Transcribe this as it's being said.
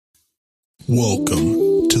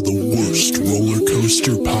Welcome to the worst roller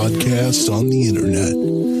coaster podcast on the internet.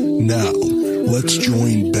 Now, let's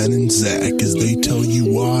join Ben and Zach as they tell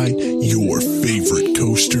you why your favorite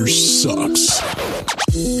coaster sucks.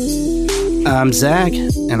 I'm Zach,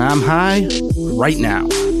 and I'm high right now.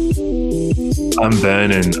 I'm Ben,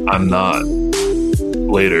 and I'm not.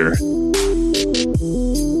 Later.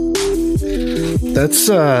 That's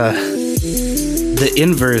the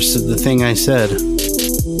inverse of the thing I said.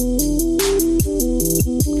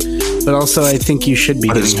 But also, I think you should be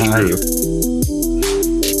getting high.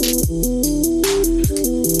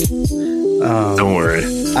 Don't worry.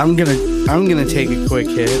 I'm gonna take a quick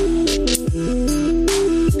hit.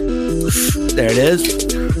 There it is.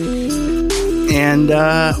 And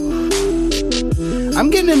I'm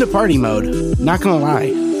getting into party mode. Not gonna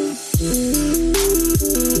lie.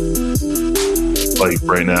 Like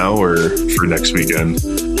right now or for next weekend?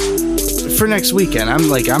 For next weekend.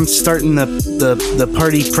 I'm starting the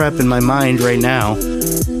party prep in my mind right now.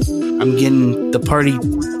 I'm getting the party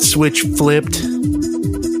switch flipped.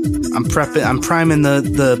 I'm priming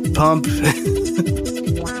the pump.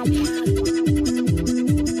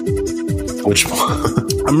 Which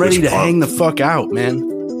one? I'm ready to hang the fuck out, man.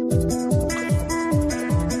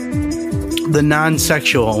 The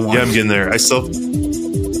non-sexual one. Yeah, I'm getting there. I still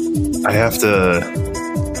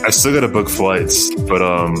gotta book flights, but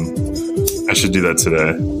I should do that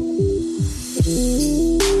today.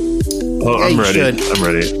 Oh, Yeah, I'm you ready. should. I'm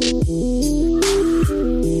ready.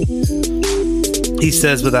 He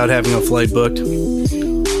says without having a flight booked.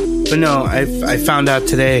 But no, I found out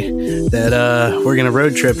today that we're gonna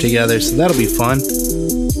road trip together, so that'll be fun.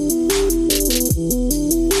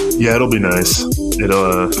 Yeah, it'll be nice.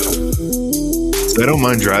 I don't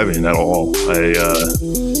mind driving at all.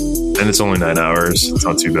 And it's only 9 hours. It's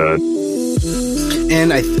not too bad.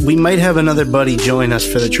 And we might have another buddy join us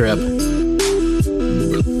for the trip.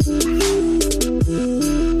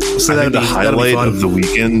 So I think the highlight of the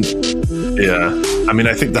weekend, yeah. I mean,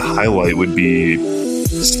 I think the highlight would be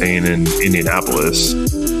staying in Indianapolis.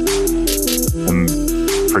 I'm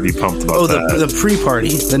pretty pumped about that. The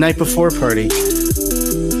pre-party, the night before party.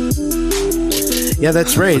 Yeah,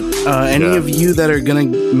 that's right. Any of you that are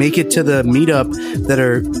going to make it to the meetup that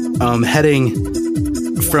are heading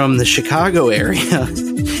from the Chicago area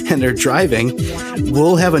and are driving,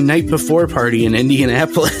 we'll have a night before party in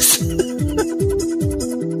Indianapolis.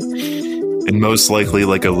 And most likely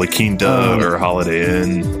like a La Quinta or a Holiday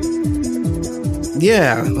Inn.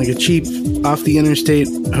 Yeah, like a cheap off the interstate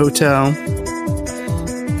hotel.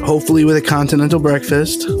 Hopefully with a continental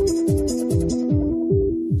breakfast.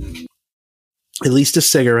 At least a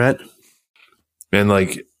cigarette. And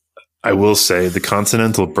like, I will say the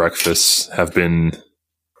continental breakfasts have been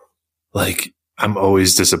like, I'm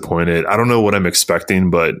always disappointed. I don't know what I'm expecting,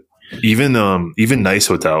 but even nice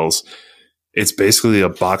hotels, it's basically a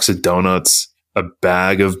box of donuts, a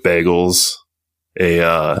bag of bagels,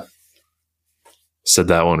 said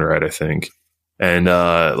that one right, I think. And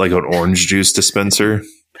like an orange juice dispenser.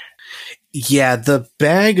 Yeah, the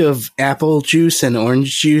bag of apple juice and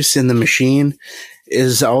orange juice in the machine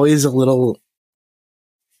is always a little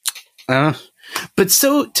but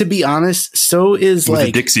so, to be honest, so is with like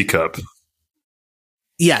a Dixie cup.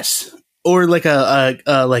 Yes. Or like a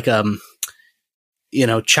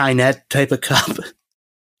Chinette type of cup.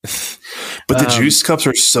 But the juice cups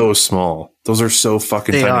are so small. Those are so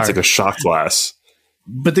fucking tiny. It's like a shot glass.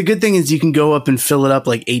 But the good thing is you can go up and fill it up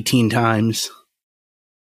like 18 times.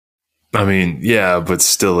 I mean, yeah, but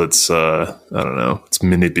still it's, I don't know. It's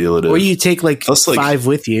manipulative. Or you take like 5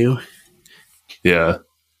 with you. Yeah.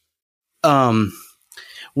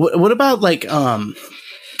 What about like,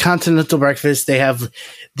 continental breakfast? They have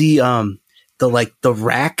the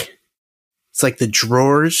rack. It's like the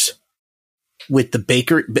drawers with the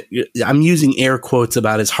bakery. I'm using air quotes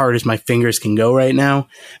about as hard as my fingers can go right now.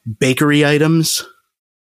 Bakery items.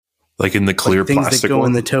 Like in the clear things plastic that go one?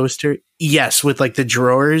 in the toaster. Yes, with like the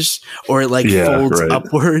drawers, or it like folds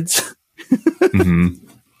upwards. Mm-hmm.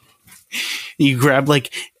 You grab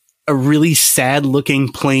like a really sad looking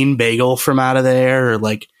plain bagel from out of there, or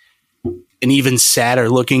like an even sadder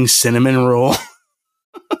looking cinnamon roll.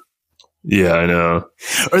 Yeah, I know.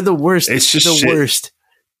 Or the worst. It's just the worst.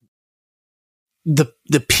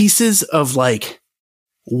 The pieces of like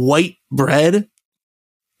white bread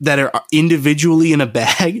that are individually in a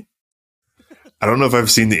bag. I don't know if I've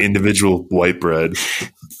seen the individual white bread,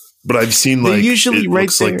 but I've seen like usually it right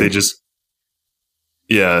looks there. like they just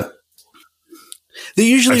yeah. They're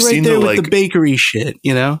usually I've right there with the bakery shit,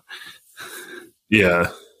 you know? Yeah.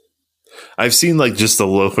 I've seen like just the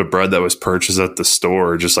loaf of bread that was purchased at the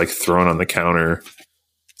store, just like thrown on the counter.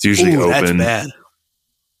 It's usually open. That's bad.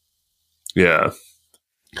 Yeah.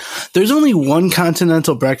 There's only one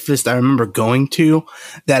continental breakfast I remember going to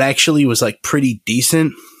that actually was like pretty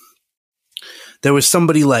decent. There was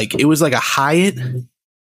somebody like, it was like a Hyatt.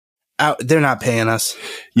 They're not paying us.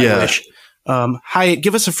 Yeah. I wish. Hyatt,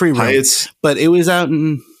 give us a free room. Hyatt's, but it was out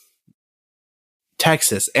in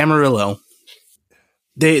Texas, Amarillo.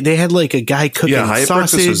 They had like a guy cooking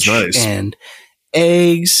sausage nice. And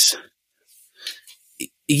eggs.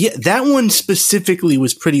 Yeah, that one specifically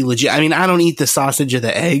was pretty legit. I mean, I don't eat the sausage or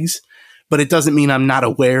the eggs, but it doesn't mean I'm not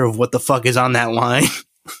aware of what the fuck is on that line.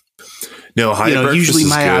 No, Hyatt breakfast usually is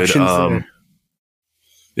my good. options.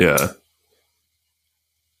 Yeah.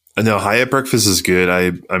 No, Hyatt breakfast is good.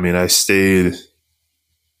 I mean, I stayed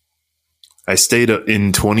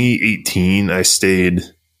in 2018. I stayed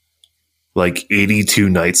like 82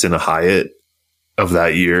 nights in a Hyatt of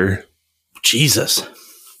that year. Jesus.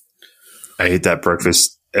 I ate that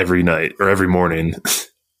breakfast every night or every morning.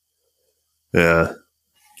 Yeah.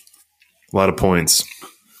 A lot of points.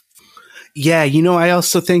 Yeah, I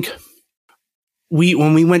also think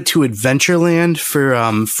when we went to Adventureland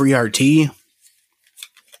for free RT,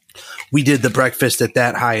 we did the breakfast at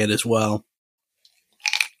that Hyatt as well.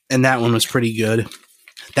 And that one was pretty good.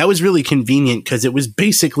 That was really convenient because it was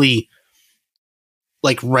basically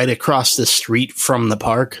like right across the street from the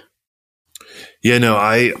park. Yeah, no,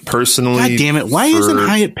 I personally... God damn it. Why isn't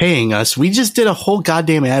Hyatt paying us? We just did a whole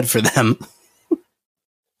goddamn ad for them.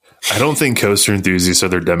 I don't think coaster enthusiasts are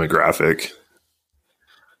their demographic.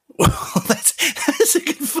 Well, that's a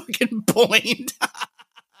good fucking point.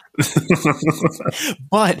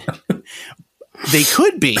 But they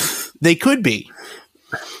could be. They could be.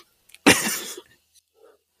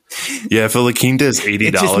 Yeah, if a La Quinta is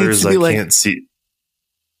 $80, I can't see...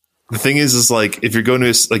 The thing is like if you're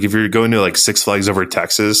going to like Six Flags Over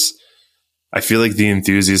Texas, I feel like the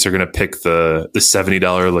enthusiasts are going to pick the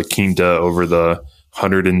 $70 La Quinta over the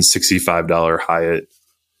 $165 Hyatt.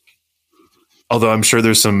 Although I'm sure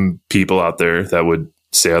there's some people out there that would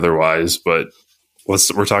say otherwise, but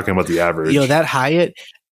we're talking about the average. That Hyatt,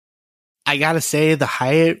 I gotta say, the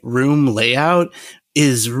Hyatt room layout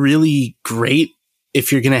is really great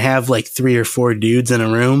if you're going to have like 3 or 4 dudes in a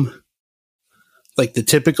room. Like the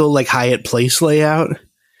typical like Hyatt Place layout.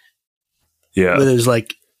 Yeah. Where there's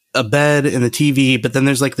like a bed and a TV, but then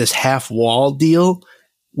there's like this half wall deal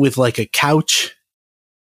with like a couch.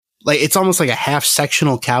 Like it's almost like a half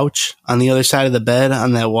sectional couch on the other side of the bed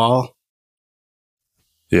on that wall.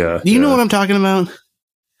 Yeah. Do you know what I'm talking about?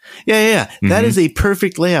 Yeah. Mm-hmm. That is a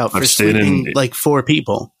perfect layout for sleeping like 4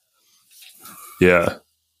 people. Yeah.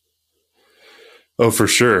 Oh, for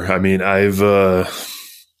sure. I mean, I've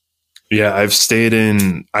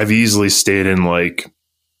easily stayed in like,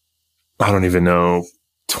 I don't even know,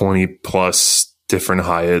 20 plus different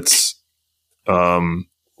Hyatts.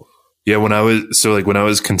 Yeah, when I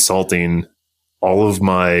was consulting, all of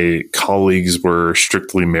my colleagues were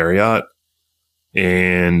strictly Marriott,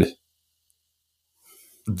 and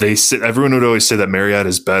everyone would always say that Marriott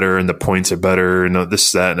is better and the points are better and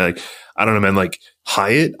this, that, and I don't know, man, like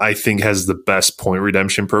Hyatt, I think has the best point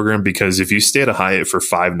redemption program because if you stay at a Hyatt for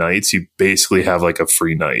 5 nights, you basically have like a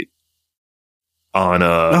free night on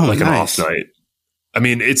an off night. I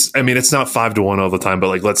mean, it's not 5-to-1 all the time, but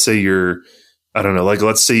like, let's say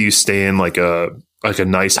let's say you stay in like a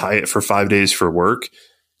nice Hyatt for 5 days for work.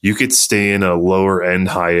 You could stay in a lower end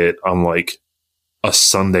Hyatt on like a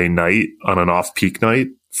Sunday night on an off peak night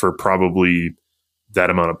for probably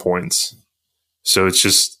that amount of points. So it's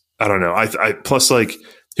just, I don't know. I plus like,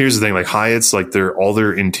 here's the thing, like Hyatt's like all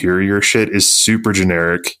their interior shit is super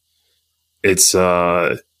generic. It's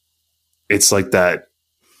like that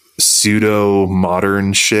pseudo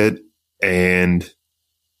modern shit. And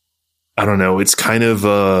I don't know, it's kind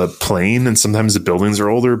of plain and sometimes the buildings are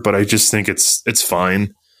older, but I just think it's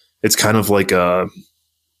fine. It's kind of like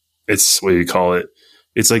it's what do you call it?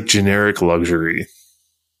 It's like generic luxury.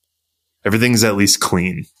 Everything's at least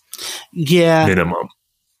clean. Yeah. Minimum.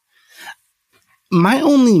 My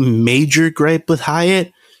only major gripe with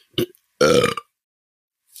Hyatt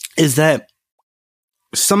is that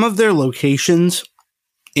some of their locations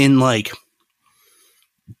in like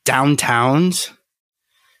downtowns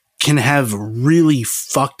can have really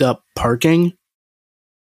fucked up parking.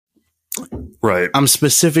 Right. I'm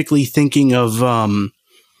specifically thinking of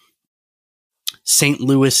St.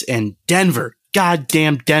 Louis and Denver.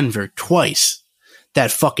 Goddamn Denver twice.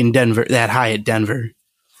 That fucking Denver, that Hyatt Denver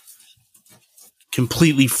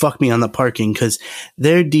completely fucked me on the parking because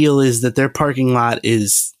their deal is that their parking lot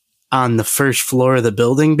is on the first floor of the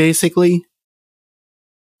building, basically,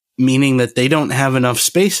 meaning that they don't have enough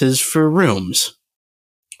spaces for rooms.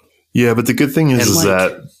 Yeah, but the good thing is, And, like,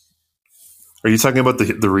 that are you talking about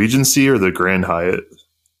the Regency or the Grand Hyatt?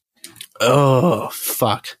 oh,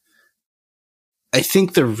 fuck. I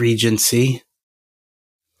think the Regency.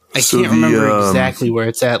 I So can't remember exactly where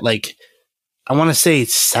it's at. Like, I want to say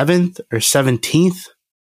 7th or 17th.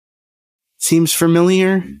 Seems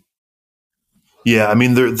familiar. Yeah, I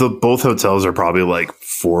mean, the both hotels are probably like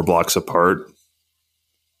 4 blocks apart.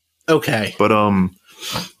 Okay. But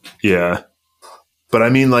yeah. But I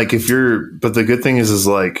mean, like, but the good thing is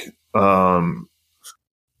like,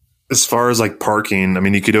 as far as like parking, I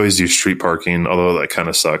mean, you could always do street parking, although that kind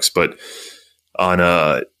of sucks. But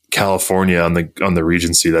on California, on the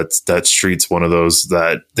Regency, that street's one of those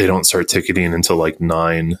that they don't start ticketing until like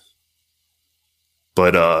 9.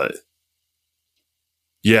 But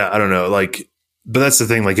yeah, I don't know, like, but that's the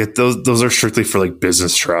thing, like, those are strictly for like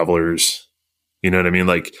business travelers. You know what I mean?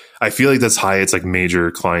 Like, I feel like that's Hyatt's like major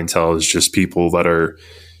clientele is just people that are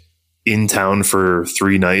in town for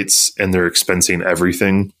 3 nights and they're expensing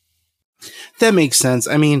everything. That makes sense.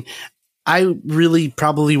 I mean, I really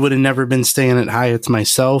probably would have never been staying at Hyatt's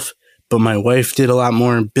myself, but my wife did a lot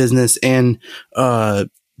more in business and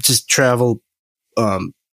just travel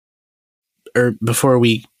or before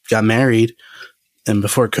we got married and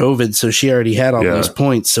before COVID. So she already had all those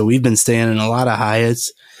points. So we've been staying in a lot of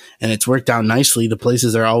Hyatt's and it's worked out nicely. The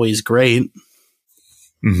places are always great.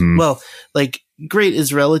 Mm-hmm. Well, like, great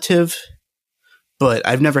is relative, but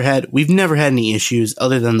we've never had any issues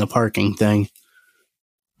other than the parking thing.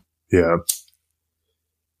 Yeah.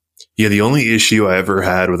 Yeah, the only issue I ever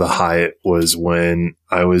had with a Hyatt was when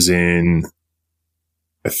I was in,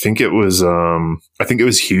 I think it was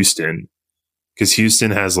Houston, because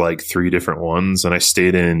Houston has like 3 different ones, and I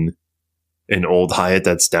stayed in an old Hyatt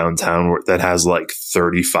that's downtown that has like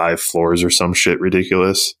 35 floors or some shit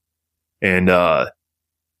ridiculous, and the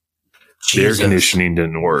air conditioning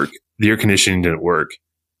didn't work.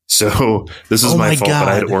 So this was my fault,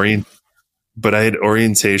 God. But I had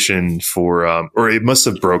orientation for, or it must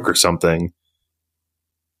have broke or something.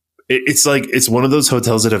 It's like, it's one of those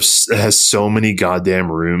hotels that has so many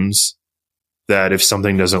goddamn rooms that if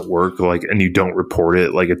something doesn't work, like, and you don't report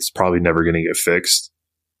it, like, it's probably never going to get fixed.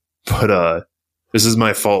 But, this is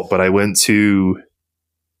my fault, but I went to,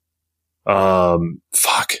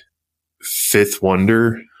 Fifth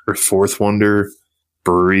Wonder or Fourth Wonder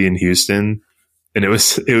Brewery in Houston. And it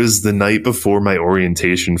was the night before my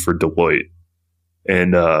orientation for Deloitte.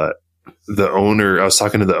 And the owner, I was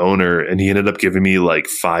talking to the owner, and he ended up giving me like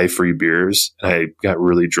 5 free beers. And I got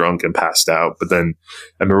really drunk and passed out. But then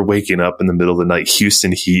I remember waking up in the middle of the night,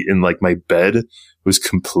 Houston heat, and like my bed was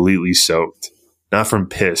completely soaked. Not from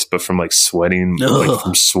piss, but from like sweating,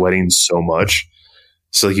 from sweating so much.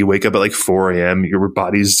 So like you wake up at like 4 a.m., your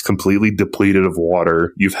body's completely depleted of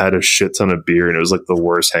water. You've had a shit ton of beer, and it was like the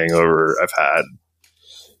worst hangover I've had.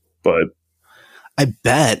 But I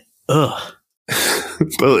bet. Ugh.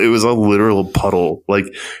 But it was a literal puddle. Like,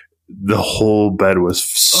 the whole bed was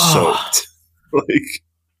soaked. Like,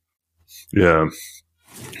 yeah.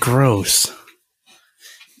 Gross.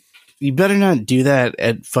 You better not do that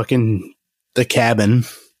at fucking the cabin.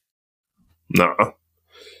 No.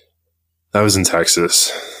 That was in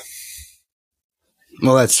Texas.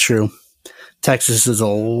 Well, that's true. Texas is a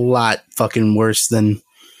lot fucking worse than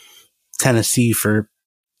Tennessee for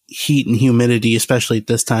heat and humidity, especially at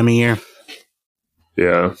this time of year.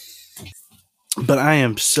 Yeah. But I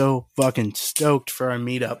am so fucking stoked for our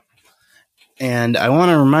meetup. And I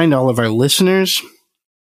want to remind all of our listeners,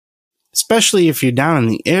 especially if you're down in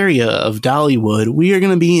the area of Dollywood, we are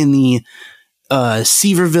going to be in the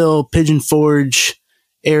Seaverville, Pigeon Forge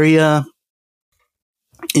area,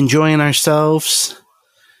 enjoying ourselves.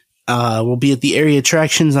 We'll be at the area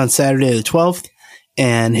attractions on Saturday the 12th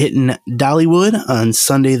and hitting Dollywood on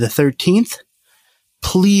Sunday the 13th.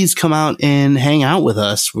 Please come out and hang out with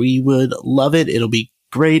us. We would love it. It'll be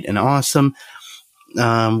great and awesome.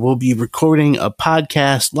 We'll be recording a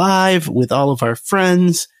podcast live with all of our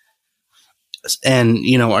friends and,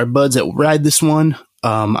 you know, our buds that will ride this one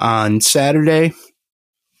on Saturday,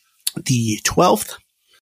 the 12th,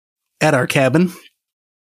 at our cabin.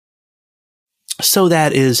 So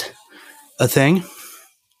that is a thing.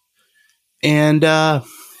 And come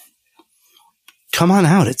on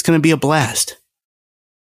out. It's going to be a blast.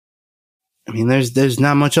 I mean, there's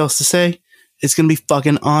not much else to say. It's going to be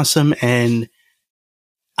fucking awesome, and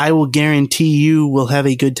I will guarantee you will have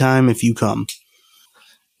a good time if you come.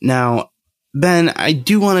 Now, Ben, I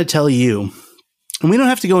do want to tell you, and we don't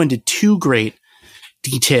have to go into too great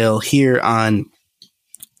detail here on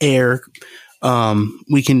air.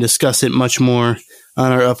 We can discuss it much more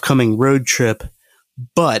on our upcoming road trip,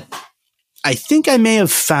 but I think I may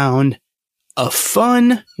have found a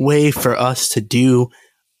fun way for us to do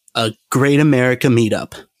a Great America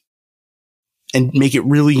meetup and make it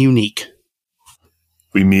really unique.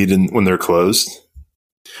 We meet when they're closed?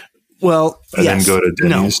 Well, and yes. Then go to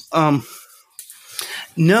Denny's?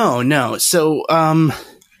 No. So,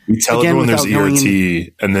 we tell everyone there's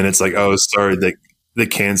ERT, and then it's like, oh, sorry, they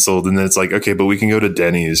canceled. And then it's like, okay, but we can go to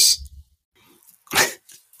Denny's.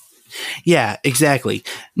 Yeah, exactly.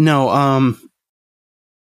 No,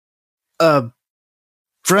 a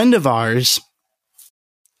friend of ours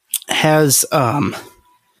has, how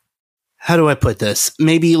do I put this?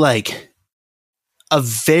 Maybe like a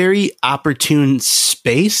very opportune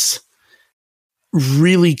space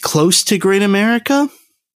really close to Great America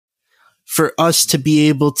for us to be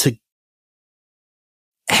able to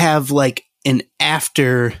have like an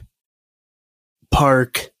after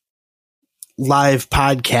park live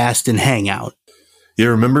podcast and hangout. Yeah,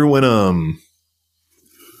 remember when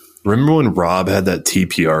Rob had that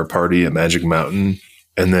TPR party at Magic Mountain,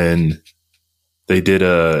 and then they did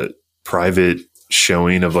a private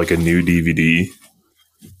showing of like a new DVD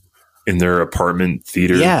in their apartment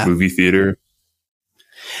theater, movie theater?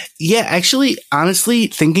 Yeah, actually, honestly,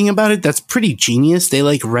 thinking about it, that's pretty genius. They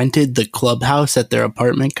like rented the clubhouse at their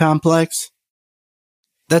apartment complex.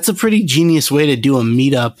 That's a pretty genius way to do a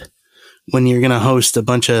meetup when you're going to host a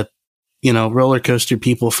bunch of, roller coaster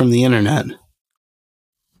people from the internet.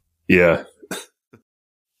 Yeah.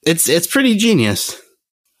 It's pretty genius.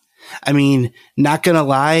 I mean, not going to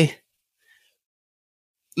lie,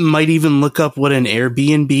 might even look up what an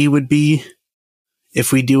Airbnb would be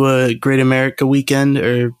if we do a Great America weekend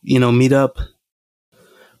or, meetup.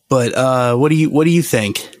 But what do you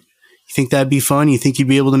think? You think that'd be fun? You think you'd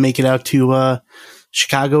be able to make it out to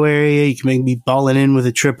Chicago area? You can maybe ball it in with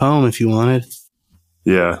a trip home if you wanted.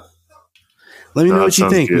 Yeah. Let me know what you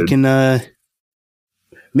think. Good. We can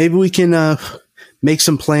maybe we can make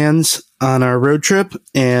some plans on our road trip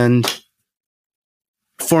and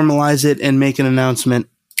formalize it and make an announcement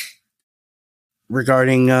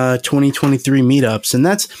regarding 2023 meetups. And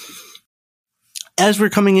that's as we're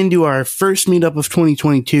coming into our first meetup of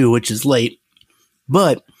 2022, which is late,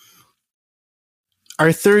 but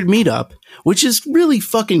our third meetup, which is really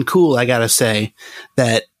fucking cool, I gotta say,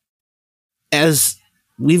 that as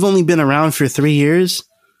we've only been around for 3 years,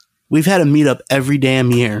 we've had a meetup every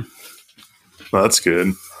damn year. Well, that's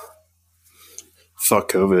good.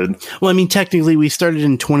 Fuck COVID. Well, I mean, technically we started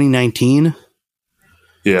in 2019.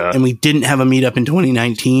 Yeah. And we didn't have a meetup in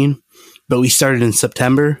 2019, but we started in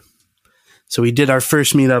September. So we did our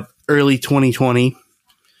first meetup early 2020,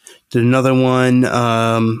 did another one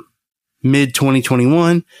mid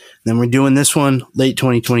 2021, then we're doing this one late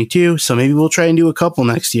 2022. So maybe we'll try and do a couple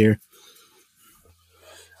next year.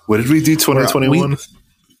 What did we do 2021?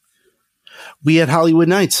 We had Hollywood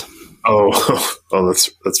Nights. Oh,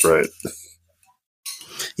 that's right.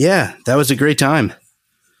 Yeah, that was a great time.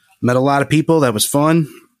 Met a lot of people. That was fun.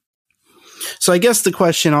 So I guess the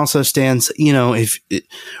question also stands,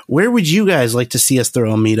 where would you guys like to see us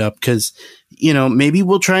throw a meetup? Because, maybe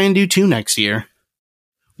we'll try and do 2 next year.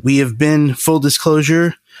 We have been, full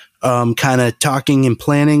disclosure, kind of talking and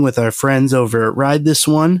planning with our friends over at Ride This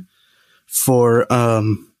One for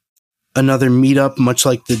another meetup, much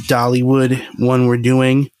like the Dollywood one we're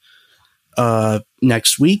doing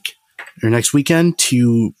next week or next weekend,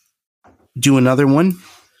 to do another one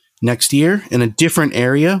next year in a different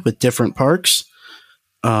area with different parks.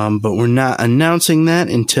 But we're not announcing that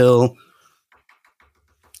until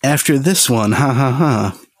after this one.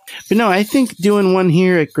 But no, I think doing one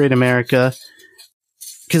here at Great America,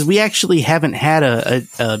 because we actually haven't had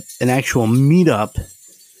an actual meetup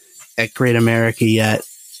at Great America yet.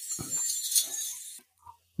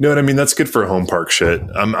 You know what I mean? That's good for home park shit.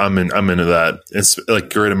 I'm into that. It's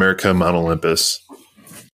like Great America, Mount Olympus.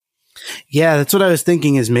 Yeah, that's what I was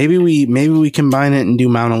thinking. Is maybe we combine it and do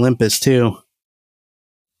Mount Olympus too.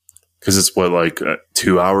 Because it's what, like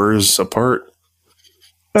 2 hours apart.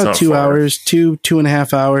 About 2 hours,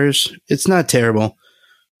 2.5 hours. It's not terrible.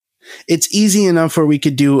 It's easy enough where we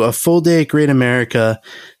could do a full day at Great America,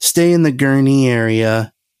 stay in the Gurnee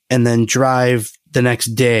area, and then drive the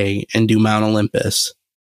next day and do Mount Olympus.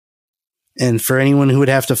 And for anyone who would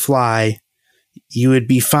have to fly, you would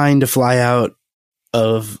be fine to fly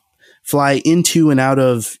into and out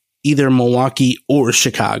of either Milwaukee or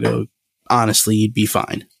Chicago. Honestly, you'd be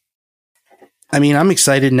fine. I mean, I'm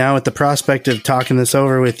excited now at the prospect of talking this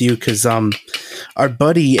over with you because our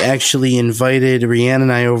buddy actually invited Rianne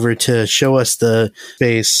and I over to show us the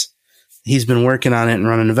space. He's been working on it and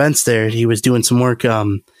running events there. He was doing some work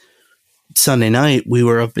Sunday night, we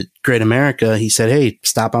were up at Great America. He said, hey,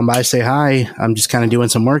 stop on by, say hi. I'm just kind of doing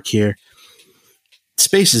some work here.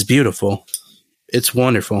 Space is beautiful. It's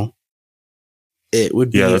wonderful. It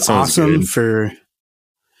would be awesome for...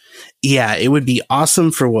 Yeah, it would be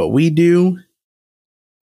awesome for what we do.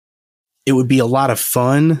 It would be a lot of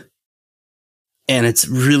fun. And it's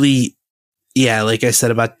really, yeah, like I said,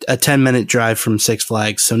 about a 10-minute drive from Six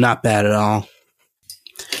Flags, so not bad at all.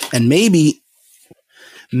 And maybe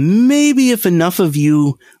if enough of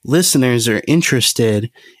you listeners are interested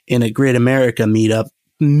in a Great America meetup,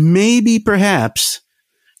 maybe perhaps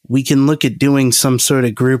we can look at doing some sort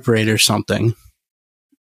of group raid or something.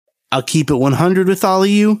 I'll keep it 100 with all of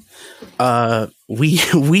you.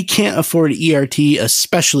 We can't afford ERT,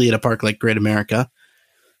 especially at a park like Great America.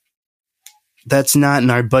 That's not in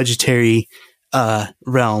our budgetary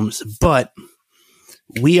realms, but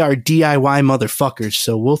we are DIY motherfuckers,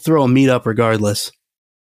 so we'll throw a meetup regardless.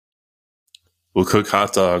 We'll cook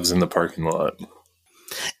hot dogs in the parking lot.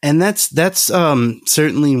 And that's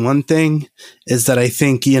certainly one thing, is that I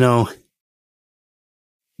think, you know,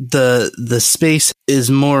 the space is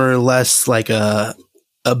more or less like a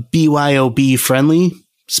BYOB friendly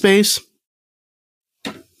space.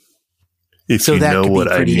 If so you that know could what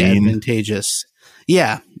be pretty I mean. Advantageous.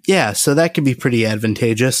 Yeah. So that could be pretty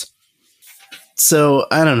advantageous. So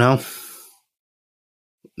I don't know.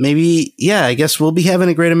 Maybe, yeah, I guess we'll be having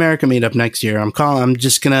a Great America meetup next year. I'm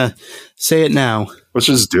just going to say it now. Let's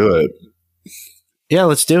just do it. Yeah,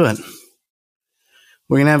 let's do it.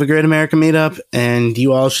 We're going to have a Great America meetup, and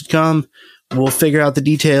you all should come. We'll figure out the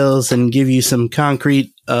details and give you some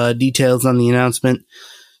concrete details on the announcement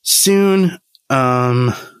soon.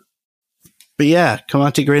 But yeah, come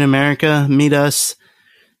out to Great America, meet us.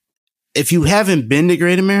 If you haven't been to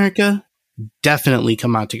Great America, definitely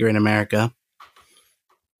come out to Great America.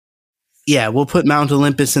 Yeah, we'll put Mount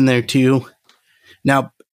Olympus in there too.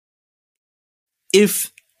 Now,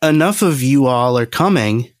 if enough of you all are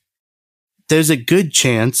coming, there's a good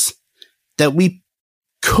chance that we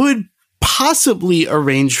could possibly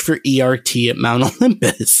arrange for ERT at Mount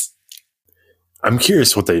Olympus. I'm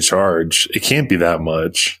curious what they charge. It can't be that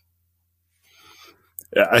much.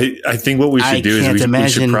 I think what we should do is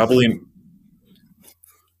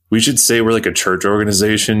we should say we're like a church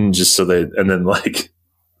organization, just so that, and then like,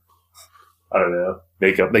 I don't know,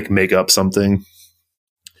 make up something.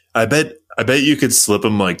 I bet you could slip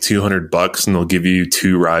them like $200 and they'll give you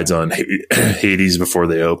 2 rides on Hades before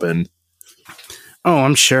they open. Oh,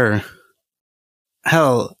 I'm sure.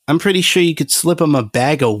 Hell, I'm pretty sure you could slip them a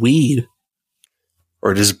bag of weed.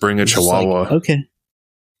 Or just bring a chihuahua. Like, okay.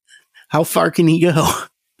 How far can he go?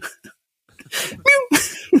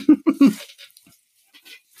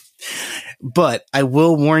 But I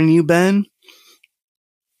will warn you, Ben,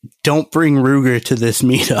 don't bring Ruger to this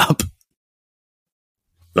meetup.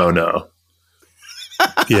 Oh no.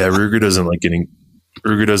 Yeah, Ruger doesn't like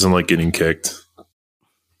getting kicked.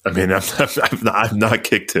 I mean, I've not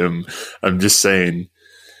kicked him. I'm just saying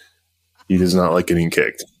he does not like getting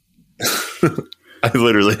kicked. I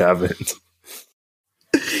literally haven't.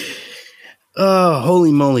 Oh,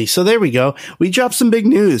 holy moly. So there we go. We dropped some big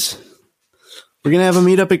news. We're going to have a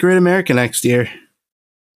meetup at Great America next year.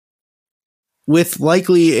 With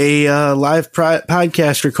likely a live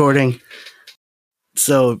podcast recording.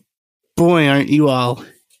 So, boy, aren't you all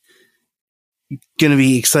going to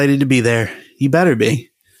be excited to be there. You better be.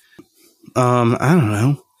 I don't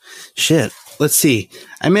know. Shit. Let's see.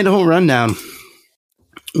 I made a whole rundown.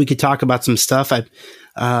 We could talk about some stuff.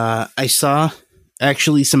 I saw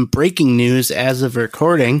actually some breaking news as of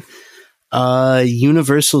recording.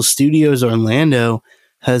 Universal Studios Orlando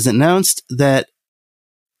has announced that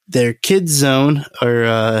their kids zone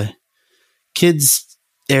or kids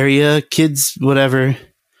area, kids whatever,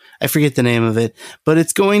 I forget the name of it, but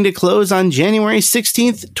it's going to close on January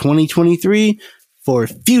 16th, 2023 for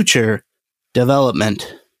future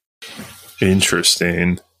development.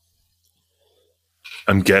 Interesting.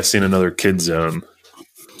 I'm guessing another kid zone.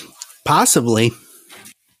 Possibly.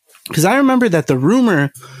 Because I remember that the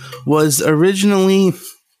rumor was originally,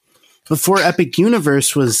 before Epic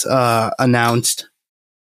Universe was announced,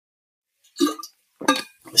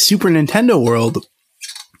 Super Nintendo World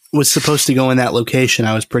was supposed to go in that location,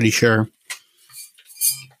 I was pretty sure.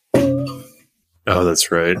 Oh,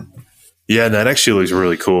 that's right. Yeah, that actually looks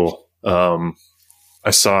really cool.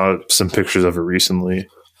 I saw some pictures of it recently.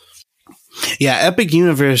 Yeah, Epic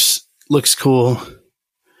Universe looks cool.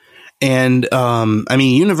 And, I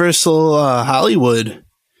mean, Universal Hollywood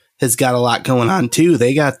has got a lot going on, too.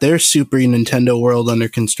 They got their Super Nintendo World under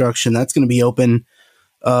construction. That's going to be open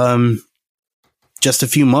just a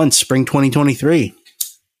few months, spring 2023.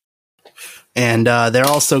 And they're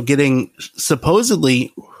also getting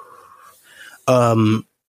supposedly like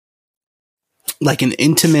an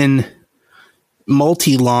Intamin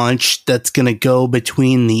multi-launch that's going to go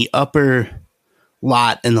between the upper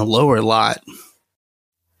lot and the lower lot.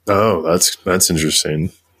 Oh, that's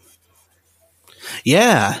interesting.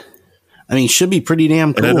 Yeah. I mean, should be pretty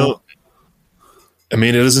damn cool. I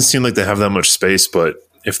mean, it doesn't seem like they have that much space, but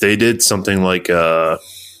if they did something like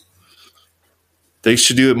they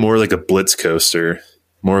should do it more like a Blitz coaster,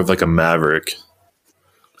 more of like a Maverick.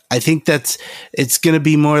 I think it's going to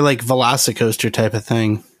be more like Velocicoaster type of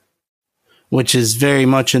thing, which is very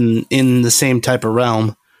much in the same type of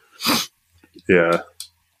realm. Yeah.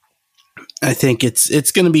 I think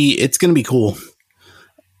it's going to be cool.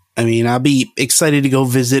 I mean, I'll be excited to go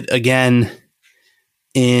visit again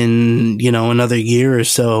in, another year or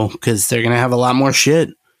so, because they're going to have a lot more shit.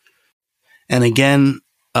 And again,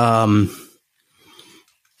 I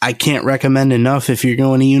can't recommend enough if you're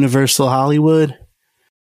going to Universal Hollywood.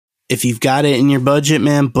 If you've got it in your budget,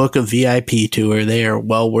 man, book a VIP tour. They are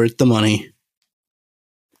well worth the money.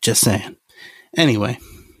 Just saying. Anyway,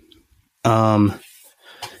 I'm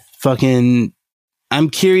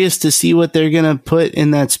curious to see what they're going to put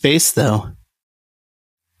in that space, though.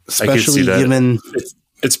 Especially given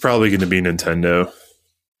it's probably going to be Nintendo.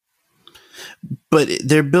 But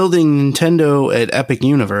they're building Nintendo at Epic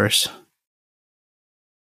Universe.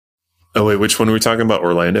 Oh, wait, which one are we talking about?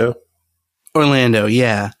 Orlando? Orlando,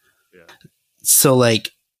 yeah. So,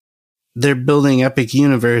 they're building Epic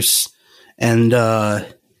Universe, and the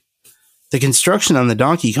construction on the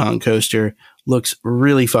Donkey Kong coaster looks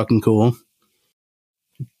really fucking cool.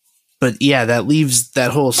 But yeah, that leaves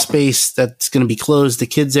that whole space that's going to be closed, the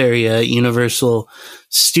kids area at Universal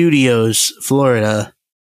Studios, Florida,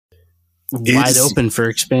 wide open for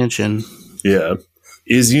expansion. Yeah.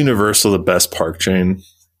 Is Universal the best park chain?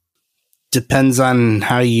 Depends on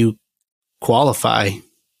how you qualify.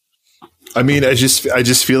 I mean, I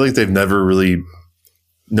just feel like they've never really,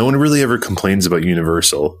 no one really ever complains about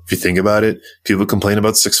Universal. If you think about it, people complain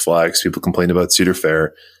about Six Flags, people complain about Cedar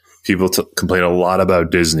Fair, people complain a lot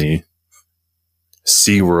about Disney,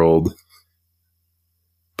 SeaWorld,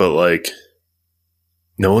 but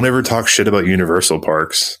no one ever talks shit about Universal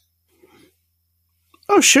parks.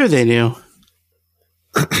 Oh, sure they do.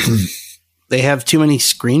 They have too many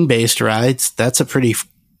screen-based rides. That's a pretty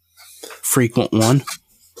frequent one.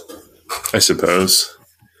 I suppose.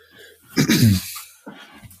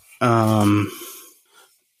 I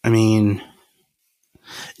mean,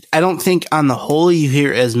 I don't think on the whole you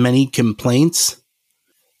hear as many complaints,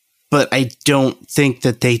 but I don't think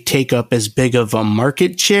that they take up as big of a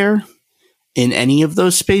market share in any of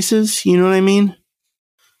those spaces. You know what I mean?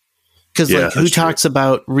 Because who talks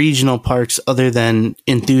about regional parks other than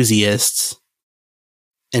enthusiasts?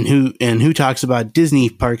 And who talks about Disney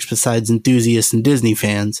parks besides enthusiasts and Disney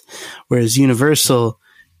fans? Whereas Universal,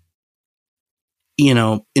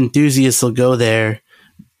 enthusiasts will go there,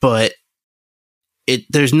 but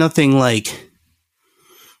there's nothing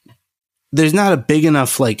there's not a big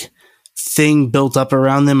enough thing built up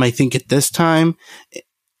around them, I think, at this time.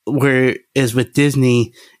 Whereas with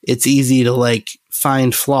Disney, it's easy to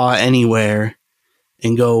find flaw anywhere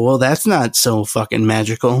and go, well, that's not so fucking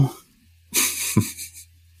magical.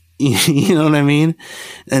 You know what I mean?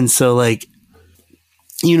 And so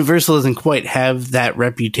Universal doesn't quite have that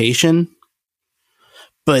reputation,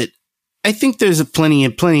 but I think there's plenty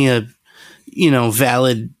of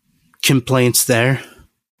valid complaints there.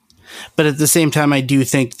 But at the same time, I do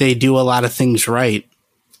think they do a lot of things right,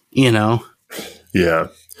 Yeah.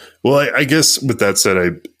 Well, I guess with that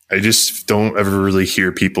said, I just don't ever really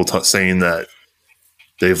hear people saying that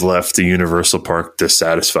they've left the Universal park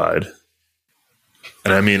dissatisfied.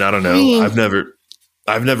 And I mean, I don't know.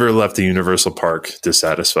 I've never left the Universal park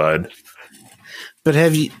dissatisfied. But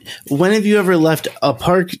when have you ever left a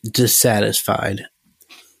park dissatisfied?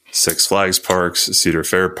 Six Flags parks, Cedar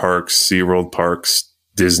Fair parks, SeaWorld parks,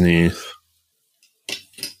 Disney.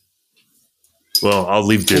 Well, I'll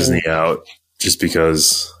leave Disney out just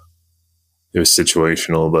because it was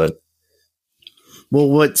situational, but. Well,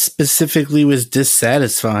 what specifically was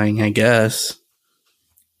dissatisfying, I guess?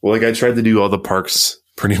 Well, I tried to do all the parks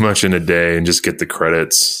pretty much in a day and just get the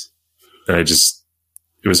credits. And it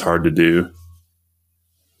was hard to do.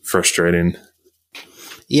 Frustrating.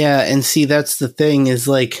 Yeah, and see, that's the thing is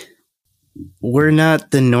we're not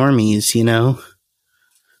the normies,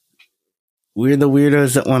 We're the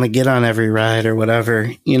weirdos that want to get on every ride or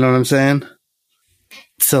whatever. You know what I'm saying?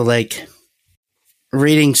 So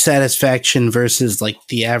rating satisfaction versus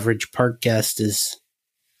the average park guest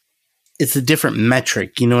it's a different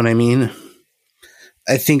metric. You know what I mean?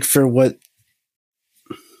 I think for what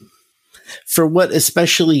for what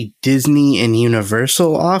especially Disney and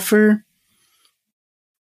Universal offer,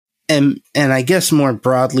 and I guess more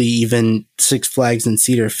broadly, even Six Flags and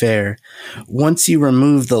Cedar Fair, once you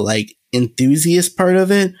remove the like enthusiast part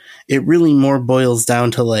of it, it really more boils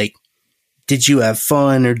down to like, did you have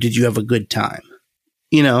fun or did you have a good time?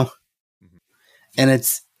 You know? And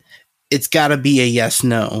it's gotta be a yes,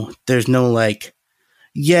 no. There's no like,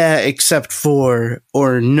 yeah, except for,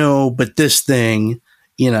 or no, but this thing,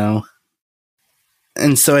 you know?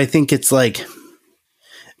 And so I think it's like,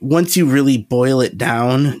 once you really boil it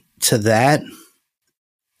down to that,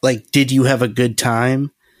 like, did you have a good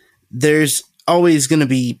time? There's always going to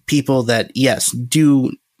be people that, yes,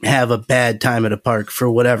 do have a bad time at a park for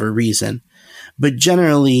whatever reason. But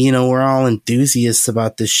generally, you know, we're all enthusiasts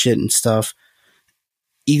about this shit and stuff.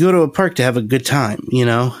 You go to a park to have a good time, you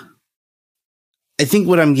know? I think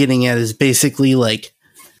what I'm getting at is basically like,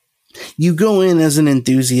 you go in as an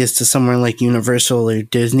enthusiast to somewhere like Universal or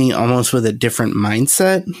Disney almost with a different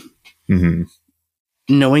mindset,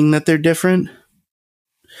 knowing that they're different.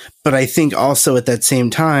 But I think also at that same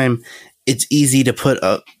time, it's easy to put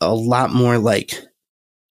a lot more like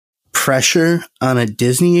pressure on a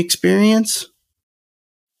Disney experience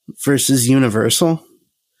versus Universal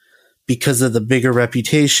because of the bigger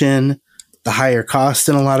reputation, the higher cost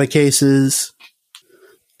in a lot of cases.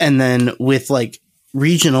 And then with like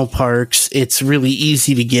regional parks, it's really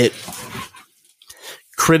easy to get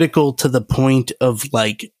critical to the point of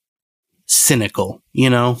like cynical, you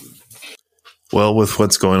know? Well, with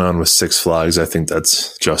what's going on with Six Flags, I think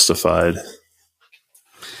that's justified.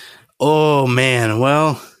 Oh, man.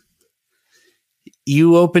 Well,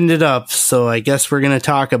 you opened it up, so I guess we're going to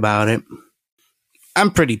talk about it.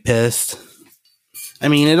 I'm pretty pissed. I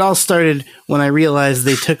mean, it all started when I realized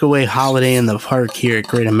they took away Holiday in the Park here at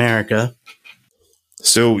Great America.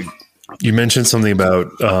 So you mentioned something about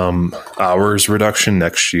hours reduction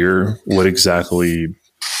next year. What exactly?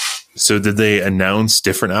 So did they announce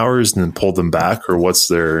different hours and then pull them back, or what's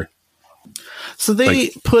their... So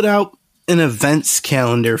they put out an events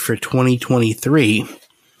calendar for 2023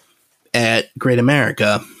 at Great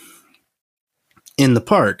America in the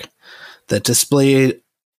park that displayed,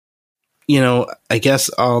 you know, I guess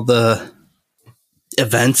all the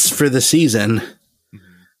events for the season.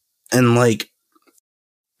 And like,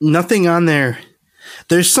 nothing on there.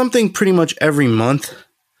 There's something pretty much every month,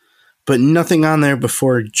 but nothing on there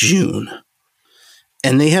before June.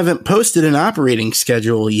 And they haven't posted an operating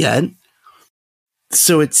schedule yet.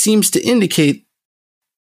 So it seems to indicate,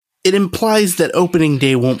 it implies that opening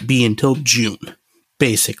day won't be until June,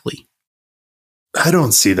 basically. I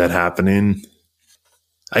don't see that happening.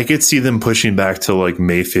 I could see them pushing back to like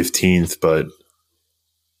May 15th, but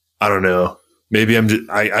I don't know. Maybe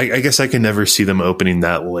I guess I can never see them opening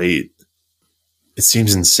that late. It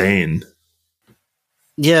seems insane.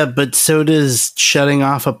 Yeah, but so does shutting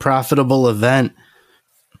off a profitable event.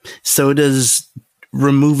 So does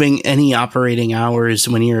removing any operating hours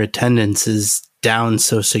when your attendance is down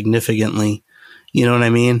so significantly. You know what I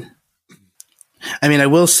mean? I mean, I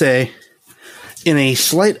will say, in a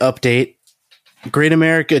slight update, Great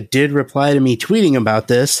America did reply to me tweeting about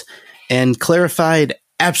this and clarified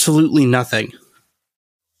absolutely nothing.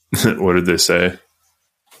 What did they say?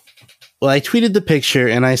 Well, I tweeted the picture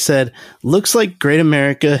and I said, looks like Great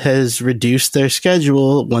America has reduced their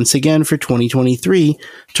schedule once again for 2023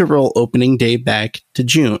 to roll opening day back to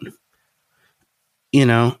June. You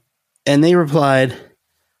know, and they replied,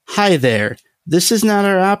 hi there. This is not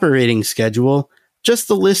our operating schedule, just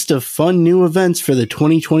the list of fun new events for the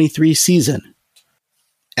 2023 season.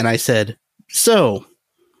 And I said, so,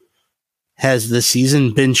 has the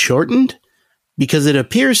season been shortened? Because it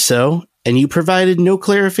appears so, and you provided no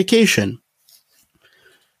clarification.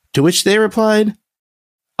 To which they replied,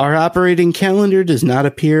 our operating calendar does not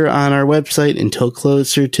appear on our website until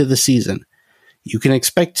closer to the season. You can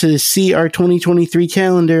expect to see our 2023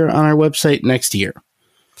 calendar on our website next year.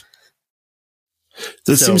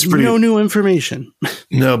 That seems pretty... No new information.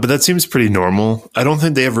 No, but that seems pretty normal. I don't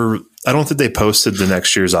think they posted the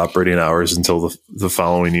next year's operating hours until the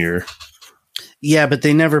following year. Yeah, but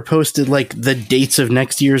they never posted like the dates of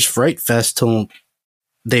next year's Fright Fest till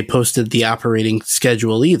they posted the operating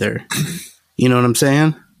schedule either. You know what I'm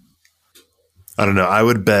saying? I don't know. I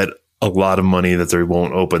would bet a lot of money that they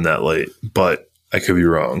won't open that late, but I could be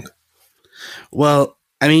wrong. Well,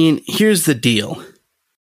 I mean, here's the deal.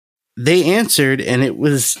 They answered, and it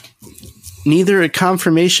was neither a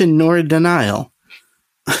confirmation nor a denial.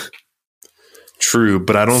 True,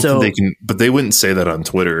 but I don't think they can. But they wouldn't say that on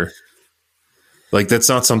Twitter. Like, that's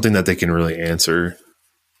not something that they can really answer.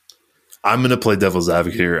 I'm going to play devil's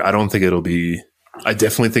advocate here. I don't think it'll be I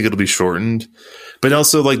definitely think it'll be shortened, but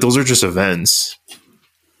also like those are just events.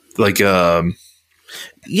 Like,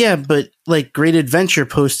 yeah, but like Great Adventure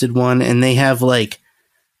posted one, and they have like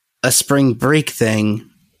a spring break thing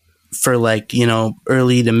for like, you know,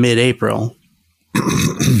 early to mid-April.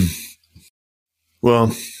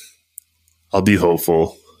 Well, I'll be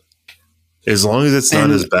hopeful. As long as it's not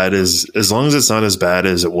as bad as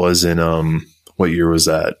it was in what year was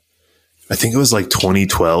that? I think it was like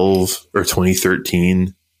 2012 or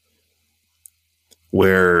 2013,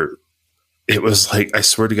 where it was like, I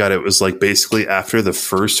swear to God, it was like basically after the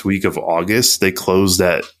first week of August, they closed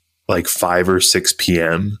at like 5 or 6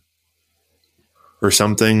 p.m. or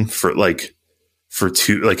something for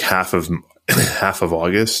half of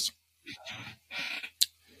August.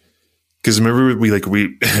 Because remember,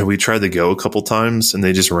 we tried to go a couple times and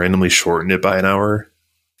they just randomly shortened it by an hour.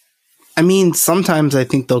 I mean, sometimes I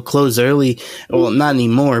think they'll close early. Well, not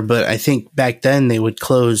anymore, but I think back then they would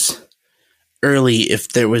close early if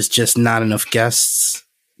there was just not enough guests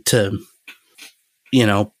to, you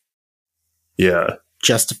know,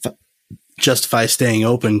 justify staying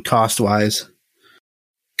open cost wise.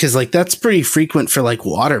 Because like that's pretty frequent for like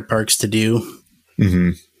water parks to do.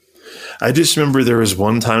 Mm-hmm. I just remember there was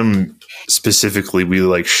one time specifically we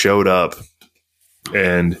like showed up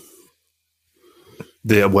and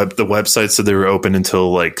the website said they were open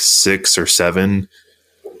until like 6 or 7,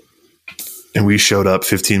 and we showed up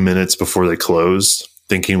 15 minutes before they closed,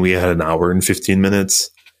 thinking we had an hour and 15 minutes,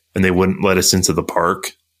 and they wouldn't let us into the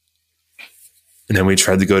park. And then we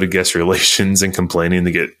tried to go to guest relations and complaining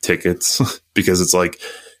to get tickets because it's like,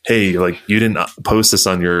 hey, like you didn't post this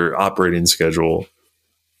on your operating schedule.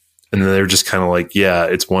 And then they were just kind of like, yeah,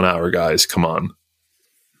 it's 1 hour, guys. Come on.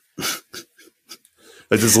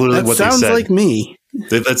 That's literally what they said. Sounds like me.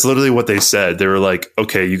 That's literally what they said. They were like,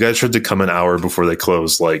 okay, you guys tried to come an hour before they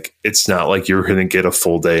closed. Like, it's not like you're going to get a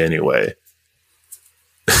full day anyway.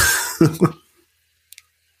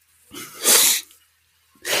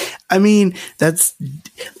 I mean,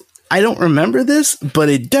 I don't remember this, but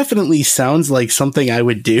it definitely sounds like something I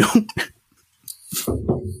would do.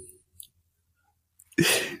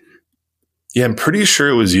 Yeah, I'm pretty sure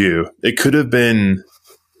it was you. It could have been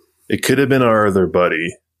our other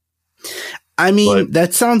buddy. I mean,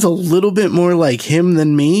 that sounds a little bit more like him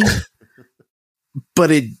than me,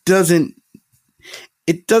 but it doesn't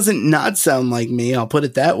not sound like me. I'll put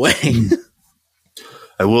it that way.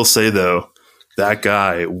 I will say though, that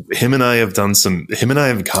guy, him and I have gotten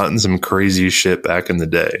some crazy shit back in the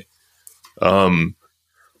day.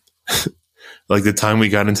 Like the time we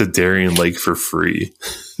got into Darien Lake for free.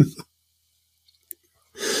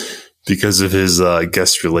 Because of his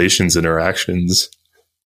guest relations interactions.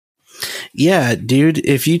 Yeah, dude,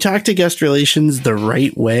 if you talk to guest relations the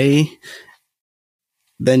right way,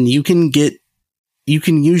 then you can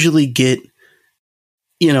usually get,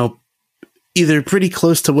 you know, either pretty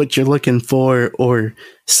close to what you're looking for or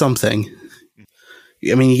something.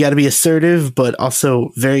 I mean, you got to be assertive, but also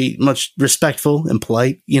very much respectful and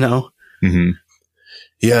polite, you know? Mm-hmm.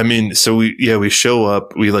 Yeah, I mean, so we show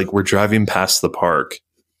up, we're driving past the park,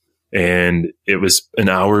 and it was an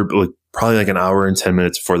hour, probably like an hour and 10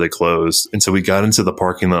 minutes before they closed. And so we got into the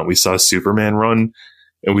parking lot, we saw Superman run,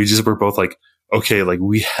 and we just were both like, okay, like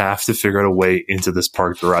we have to figure out a way into this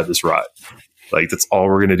park to ride this ride. Like that's all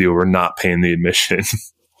we're going to do. We're not paying the admission.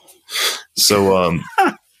 So,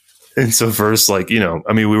 and so first, like, you know,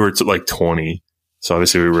 I mean, we were like 20, so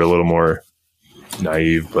obviously we were a little more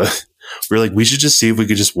naive, but we were like, we should just see if we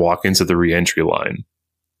could just walk into the reentry line.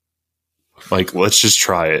 Like, let's just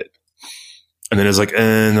try it. And then it's like,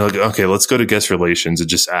 okay, let's go to guest relations and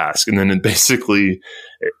just ask. And then basically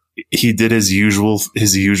he did his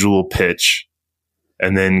usual pitch,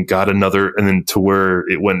 and then got another, and then to where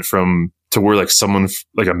it went from to where like someone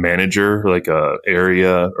like a manager, or like a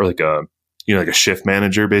area, or like a, you know, like a shift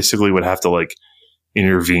manager basically would have to like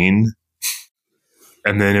intervene.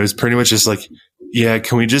 And then it was pretty much just like, yeah,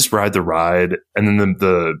 can we just ride the ride? And then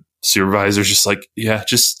the supervisor's just like, yeah,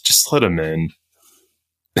 just let him in.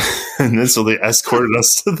 And then so they escorted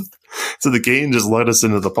us to the gate and just let us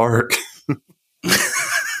into the park.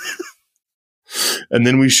 And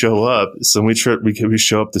then we show up. So we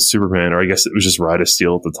show up to Superman, or I guess it was just Ride of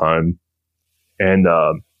Steel at the time. And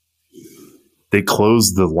they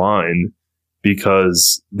closed the line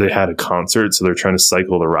because they had a concert. So they're trying to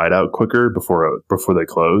cycle the ride out quicker before they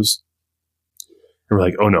close. And we're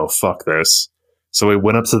like, oh no, fuck this. So we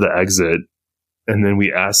went up to the exit, and then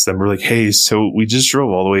we asked them, we're like, hey, so we just drove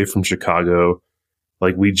all the way from Chicago.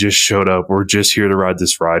 Like, we just showed up. We're just here to ride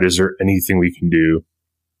this ride. Is there anything we can do?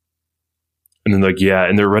 And then like, yeah,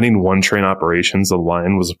 and they're running one train operations. The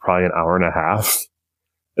line was probably an hour and a half.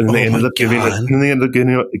 And then they ended up giving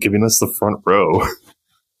us the front row.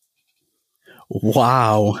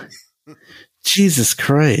 Wow. Jesus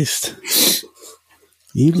Christ.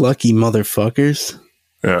 You lucky motherfuckers.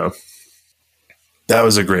 Yeah. That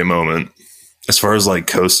was a great moment. As far as like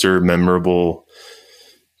coaster memorable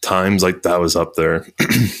times, like that was up there.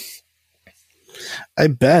 I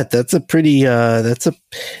bet that's a pretty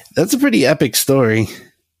pretty epic story.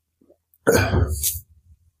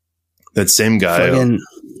 That same guy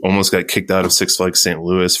almost got kicked out of Six Flags St.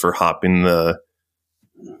 Louis for hopping the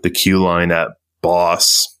queue line at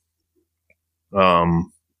Boss.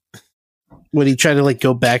 Would he try to like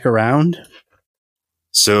go back around?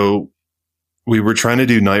 So we were trying to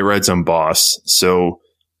do night rides on Boss. So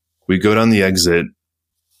we go down the exit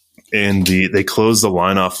and they close the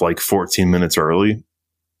line off like 14 minutes early.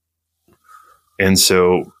 And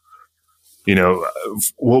so, you know,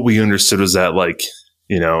 what we understood was that like,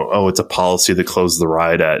 you know, oh, it's a policy to close the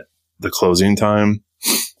ride at the closing time.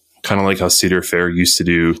 Kind of like how Cedar Fair used to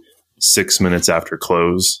do 6 minutes after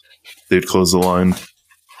close. They'd close the line.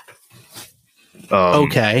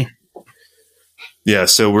 Okay. Yeah,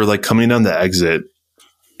 so we're like coming down the exit,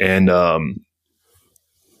 and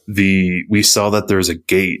we saw that there's a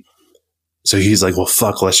gate. So he's like, "Well,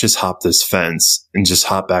 fuck, let's just hop this fence and just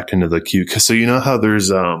hop back into the queue." So you know how there's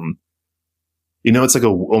you know, it's like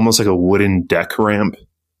almost like a wooden deck ramp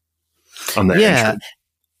on the entrance.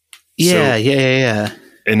 Yeah.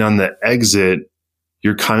 And on the exit,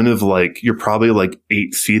 you're kind of like you're probably like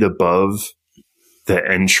 8 feet above the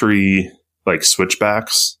entry, like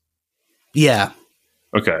switchbacks. Yeah.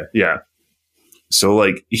 Okay, yeah. So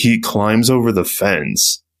like he climbs over the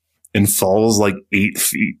fence and falls like 8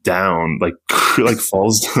 feet down, like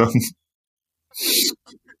falls down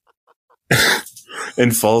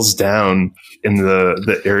and falls down. And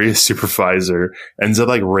the area supervisor ends up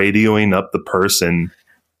like radioing up the person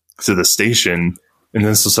to the station. And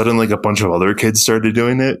then so suddenly like a bunch of other kids started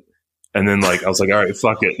doing it. And then like I was like, all right,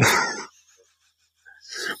 fuck it.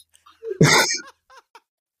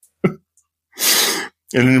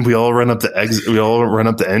 And then we all run up the exit. We all run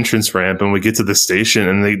up the entrance ramp, and we get to the station,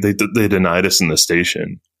 and they denied us in the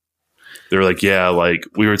station. They were like, "Yeah, like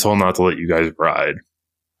we were told not to let you guys ride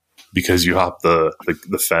because you hopped the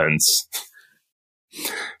fence."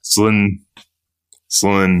 So then,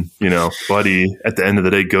 you know, Buddy at the end of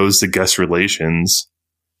the day goes to guest relations.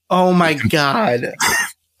 Oh my God!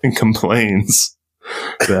 And complains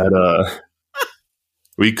that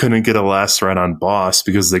we couldn't get a last ride on Boss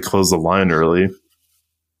because they closed the line early.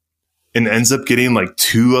 And ends up getting like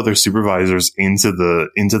 2 other supervisors into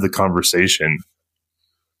the conversation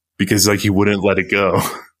because like he wouldn't let it go.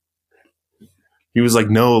 He was like,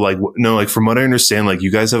 no, from what I understand, like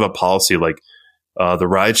you guys have a policy, like the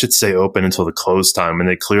ride should stay open until the close time. And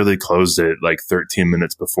they clearly closed it like 13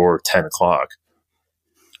 minutes before 10 o'clock.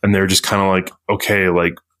 And they're just kind of like, okay,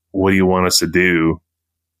 like, what do you want us to do?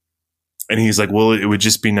 And he's like, well, it would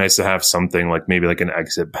just be nice to have something like maybe like an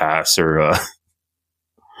exit pass or,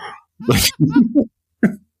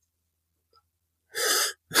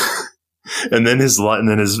 and then his line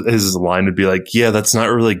would be like, yeah, that's not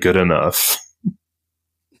really good enough.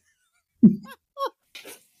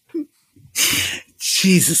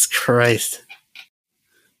 Jesus Christ.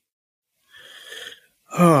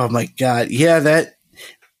 Oh my God. Yeah,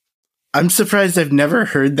 I'm surprised I've never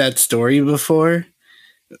heard that story before.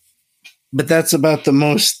 But that's about the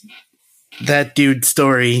most that dude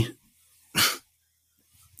story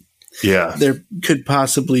yeah there could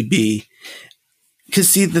possibly be. Because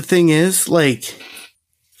see, the thing is, like,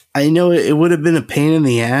 I know it would have been a pain in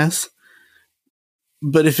the ass,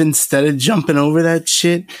 but if instead of jumping over that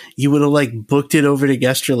shit, you would have like booked it over to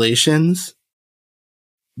guest relations,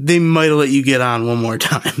 they might have let you get on one more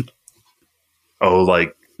time. Oh,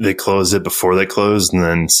 like they closed it before they closed and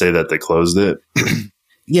then say that they closed it?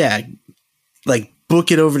 Yeah, like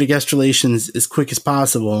book it over to guest relations as quick as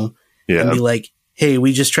possible. Yeah. And be like, hey,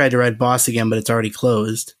 we just tried to ride Boss again, but it's already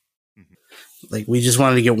closed. Like, we just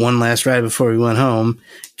wanted to get one last ride before we went home.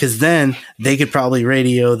 Because then they could probably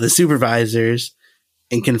radio the supervisors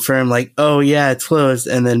and confirm, like, oh, yeah, it's closed.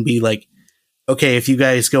 And then be like, okay, if you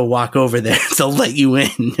guys go walk over there, they'll let you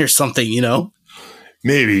in or something, you know?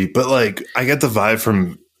 Maybe. But, like, I get the vibe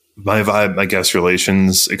from my guest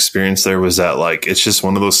relations experience there was that, like, it's just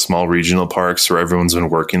one of those small regional parks where everyone's been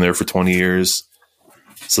working there for 20 years.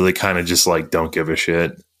 So they kind of just, like, don't give a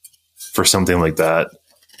shit for something like that.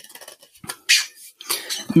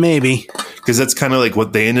 Maybe. Because that's kind of like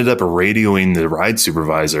what they ended up radioing the ride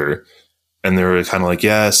supervisor And they were kind of like,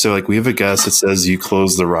 yeah, so like we have a guest that says you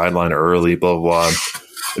closed the ride line early, blah, blah, blah.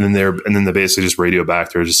 And then they basically just radio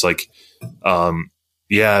back. They're just like,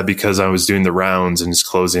 yeah, because I was doing the rounds and just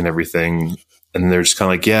closing everything. And they're just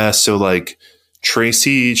kind of like, yeah, so like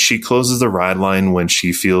Tracy, she closes the ride line when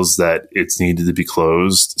she feels that it's needed to be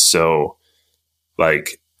closed. So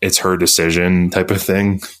like it's her decision type of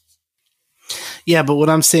thing. Yeah, but what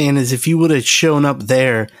I'm saying is if you would have shown up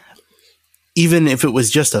there, even if it was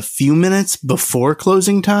just a few minutes before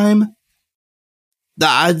closing time, the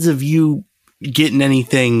odds of you getting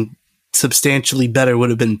anything substantially better would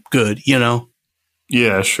have been good, you know?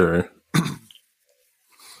 Yeah, sure.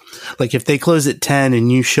 Like if they close at 10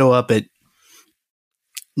 and you show up at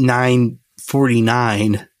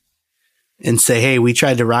 9:49 and say, hey, we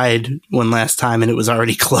tried to ride one last time and it was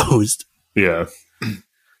already closed. Yeah.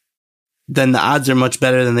 Then the odds are much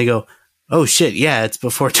better than they go, oh shit, yeah, it's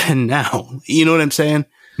before 10 now. You know what I'm saying?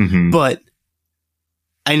 Mm-hmm. But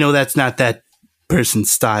I know that's not that person's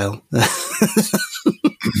style.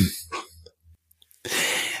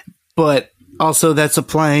 But also that's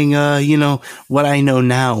applying, what I know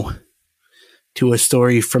now to a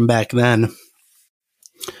story from back then.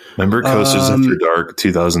 Remember Coasters After Dark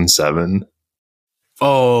 2007?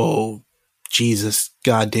 Oh, Jesus.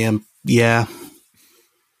 Goddamn. Yeah.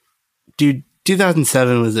 Dude,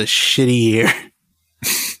 2007 was a shitty year.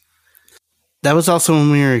 That was also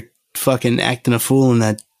when we were fucking acting a fool in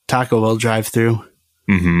that Taco Bell drive-thru.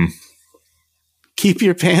 Mm-hmm. Keep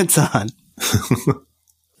your pants on.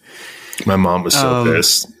 My mom was so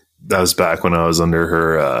pissed. That was back when I was under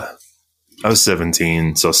her, I was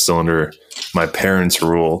 17, so still under my parents'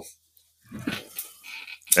 rule.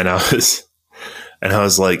 And I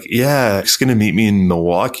was like, yeah, it's going to meet me in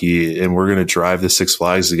Milwaukee and we're going to drive to Six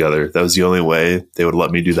Flags together. That was the only way they would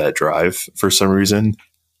let me do that drive for some reason,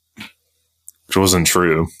 which wasn't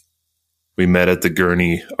true. We met at the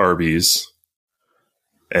Gurney Arby's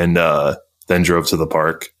and then drove to the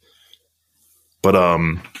park. But I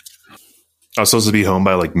was supposed to be home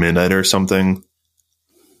by like midnight or something,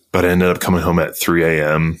 but I ended up coming home at 3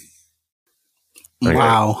 a.m.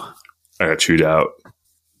 Wow. I got chewed out.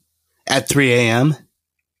 At 3 a.m.?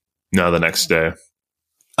 No, the next day.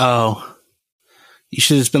 Oh. You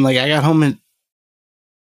should have just been like, I got home at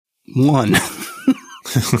 1.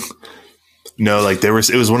 No, like it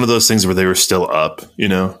was one of those things where they were still up, you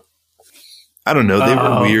know? I don't know. They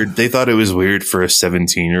were weird. They thought it was weird for a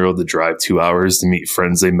 17-year-old to drive 2 hours to meet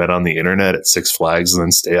friends they met on the internet at Six Flags and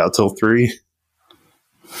then stay out till 3.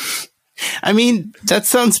 I mean, that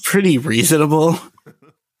sounds pretty reasonable.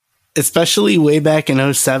 Especially way back in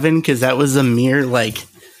 2007, because that was a mere, like,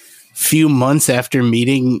 few months after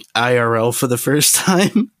meeting IRL for the first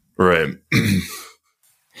time. Right.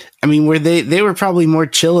 I mean, where they were probably more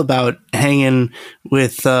chill about hanging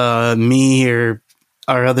with me or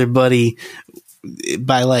our other buddy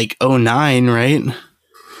by, like, 2009, right?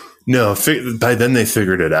 No, by then they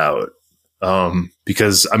figured it out.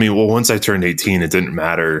 Because, I mean, well, once I turned 18, it didn't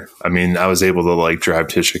matter. I mean, I was able to, like, drive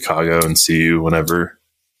to Chicago and see you whenever.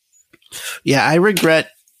 Yeah, I regret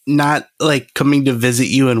not like coming to visit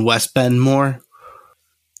you in West Bend more.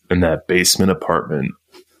 In that basement apartment.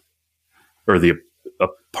 Or the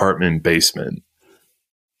apartment basement.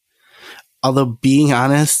 Although being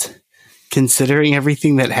honest, considering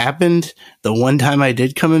everything that happened, the one time I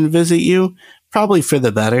did come and visit you, probably for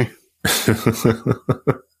the better.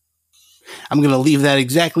 I'm going to leave that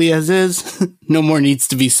exactly as is. No more needs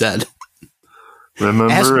to be said.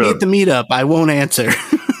 Remember, ask me at the meetup. I won't answer.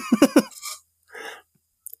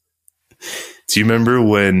 Do you remember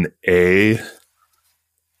when A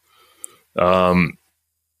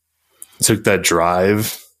took that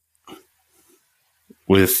drive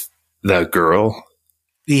with that girl?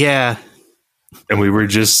 Yeah. And we were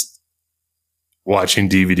just watching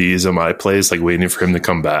DVDs on my place, like waiting for him to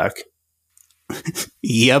come back.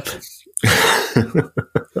 Yep.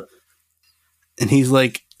 And he's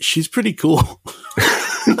like, she's pretty cool.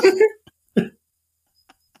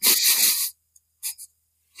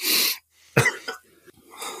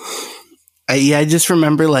 I just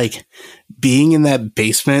remember like being in that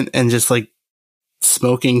basement and just like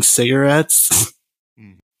smoking cigarettes.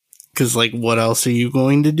 Because like, what else are you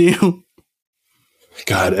going to do?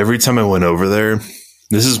 God, every time I went over there,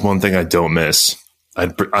 this is one thing I don't miss.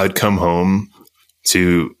 I'd come home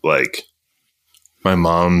to like my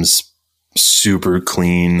mom's super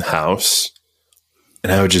clean house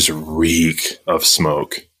and I would just reek of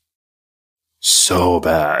smoke so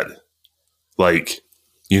bad. Like,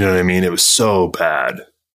 you know what I mean? It was so bad.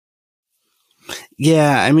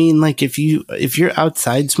 Yeah, I mean, like if you're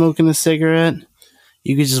outside smoking a cigarette,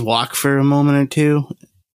 you could just walk for a moment or two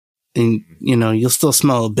and you'll still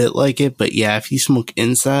smell a bit like it, but yeah, if you smoke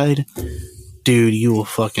inside, dude, you will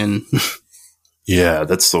fucking Yeah,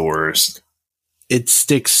 that's the worst. It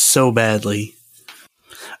sticks so badly.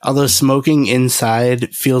 Although smoking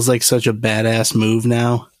inside feels like such a badass move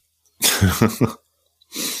now.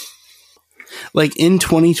 Like in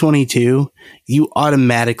 2022, you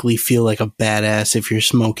automatically feel like a badass if you're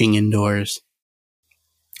smoking indoors.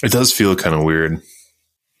 It does feel kind of weird.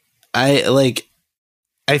 I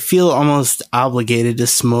feel almost obligated to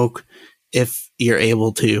smoke if you're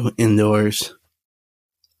able to indoors.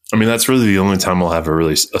 I mean, that's really the only time I'll have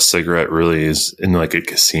a cigarette really is in like a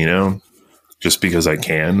casino, just because I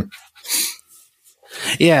can.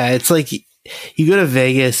 Yeah, it's like you go to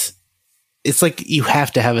Vegas, it's like you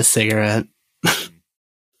have to have a cigarette.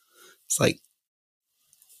 It's like,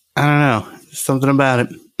 I don't know, something about it.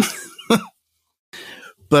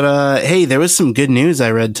 But hey, there was some good news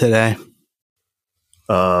I read today.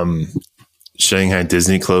 Shanghai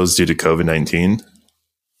Disney closed due to COVID-19.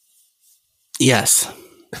 Yes.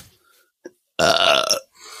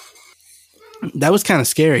 That was kind of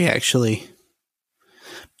scary, actually.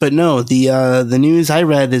 But no, the news I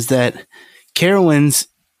read is that Carowinds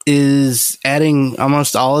is adding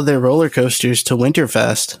almost all of their roller coasters to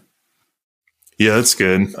Winterfest. Yeah, that's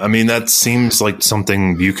good. I mean, that seems like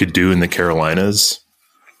something you could do in the Carolinas.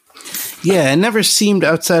 Yeah, it never seemed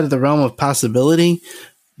outside of the realm of possibility,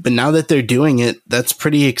 but now that they're doing it, that's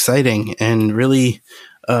pretty exciting and really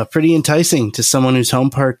pretty enticing to someone whose home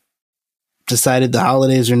park decided the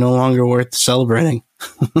holidays are no longer worth celebrating.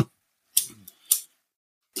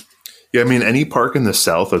 Yeah, I mean, any park in the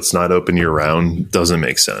South that's not open year-round doesn't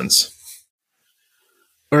make sense.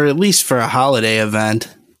 Or at least for a holiday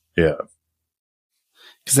event. Yeah.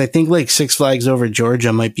 Because I think like Six Flags Over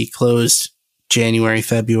Georgia might be closed January,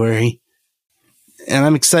 February. And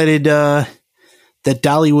I'm excited that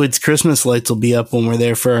Dollywood's Christmas lights will be up when we're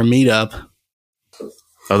there for our meetup.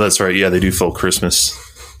 Oh, that's right. Yeah, they do full Christmas.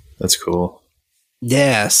 That's cool.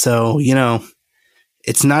 Yeah, so,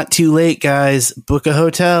 it's not too late, guys. Book a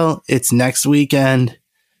hotel. It's next weekend.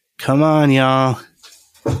 Come on, y'all.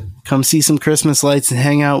 Come see some Christmas lights and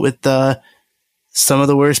hang out with some of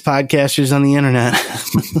the worst podcasters on the internet.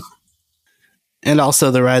 And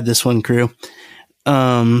also the Ride This One crew.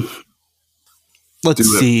 Let's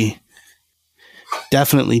see.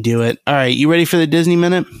 Definitely do it. All right, you ready for the Disney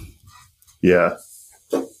Minute? Yeah.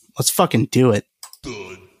 Let's fucking do it.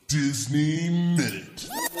 The Disney Minute.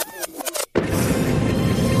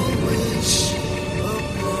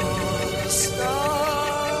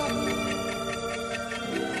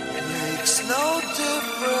 Makes no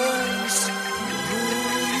difference who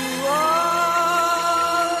you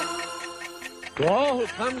are. To all who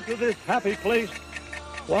come to this happy place,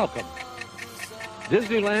 welcome.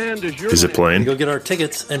 Disneyland is your Is it land. playing? Go get our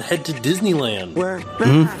tickets and head to Disneyland. We're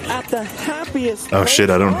back at the happiest Oh, shit,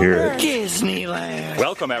 I don't hear it. Disneyland.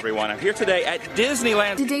 Welcome, everyone. I'm here today at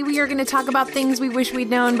Disneyland. Today we are going to talk about things we wish we'd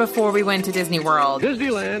known before we went to Disney World.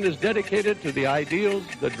 Disneyland is dedicated to the ideals,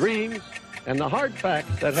 the dreams, and the hard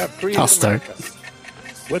facts that have created I'll start. America,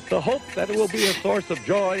 with the hope that it will be a source of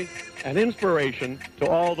joy and inspiration to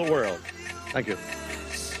all the world. Thank you.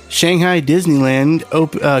 Shanghai Disneyland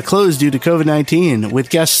closed due to COVID-19, with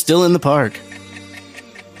guests still in the park.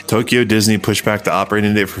 Tokyo Disney pushed back the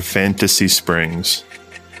operating date for Fantasy Springs.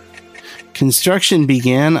 Construction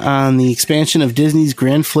began on the expansion of Disney's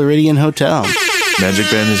Grand Floridian Hotel.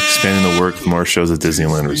 Magic Band is expanding the work with more shows at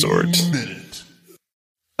Disneyland Resort.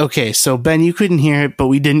 Okay, so Ben, you couldn't hear it, but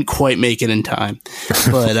we didn't quite make it in time.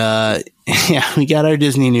 But yeah, we got our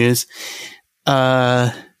Disney news.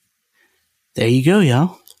 There you go,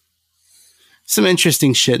 y'all. Some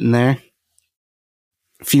interesting shit in there.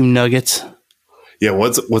 A few nuggets. Yeah,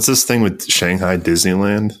 what's this thing with Shanghai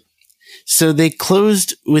Disneyland? So they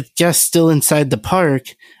closed with guests still inside the park.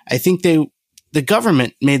 I think the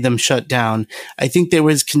government made them shut down. I think there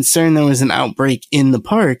was concern there was an outbreak in the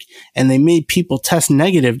park, and they made people test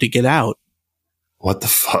negative to get out. What the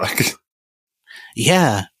fuck?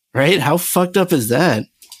 Yeah, right? How fucked up is that?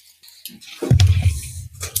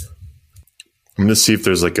 I'm gonna see if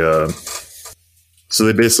there's like a. So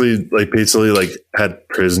they basically had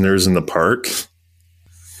prisoners in the park.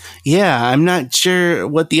 Yeah, I'm not sure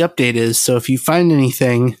what the update is. So if you find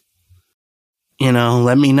anything,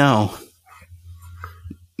 let me know.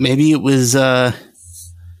 Maybe it was Xi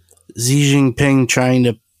Jinping trying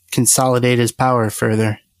to consolidate his power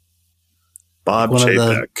further. Bob One of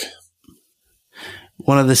Chapek.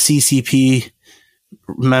 One of the CCP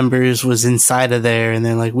members was inside of there, and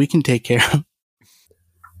they're like, "We can take care of him."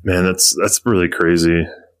 Man, that's really crazy.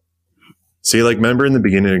 See, like, remember in the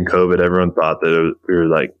beginning of COVID, everyone thought that we were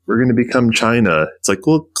like, we're going to become China. It's like,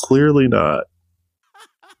 well, clearly not.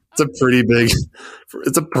 It's a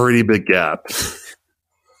pretty big gap.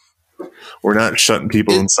 We're not shutting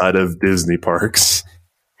people inside of Disney parks.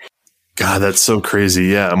 God, that's so crazy.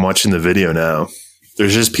 Yeah, I'm watching the video now.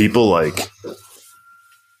 There's just people like,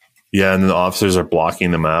 yeah, and the officers are blocking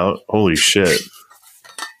them out. Holy shit.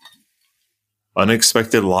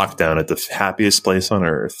 Unexpected lockdown at the happiest place on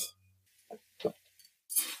earth.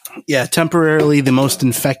 Yeah, temporarily the most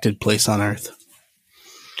infected place on Earth.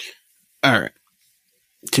 All right.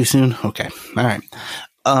 Too soon? Okay. All right.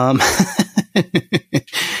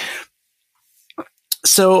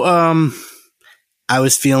 So, I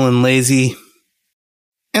was feeling lazy,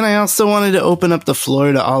 and I also wanted to open up the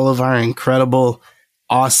floor to all of our incredible,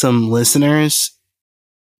 awesome listeners.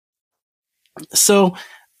 So,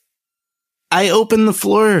 I opened the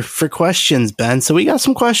floor for questions, Ben. So we got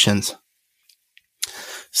some questions.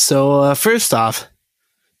 So, first off,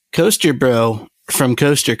 Coaster Bro from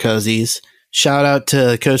Coaster Cozies. Shout out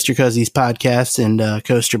to Coaster Cozies podcast and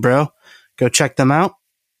Coaster Bro. Go check them out.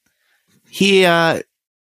 He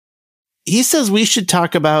says we should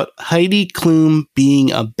talk about Heidi Klum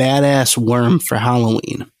being a badass worm for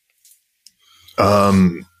Halloween.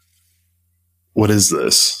 What is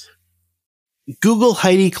this? Google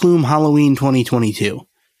Heidi Klum Halloween 2022.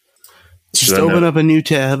 Just open up a new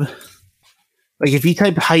tab. Like, if you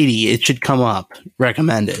type Heidi, it should come up.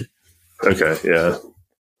 Recommended. Okay, yeah.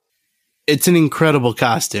 It's an incredible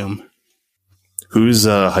costume. Who's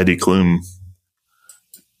Heidi Klum?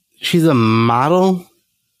 She's a model.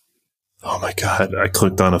 Oh my God. I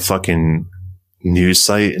clicked on a fucking news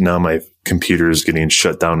site and now my computer is getting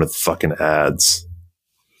shut down with fucking ads.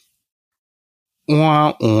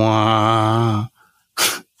 Wah, wah.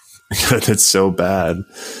 That's so bad.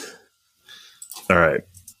 All right.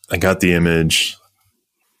 I got the image.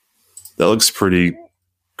 That looks pretty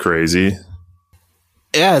crazy.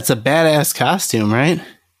 Yeah, it's a badass costume, right?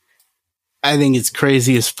 I think it's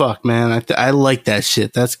crazy as fuck, man. I like that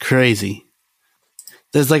shit. That's crazy.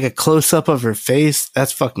 There's like a close-up of her face.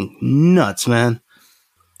 That's fucking nuts, man.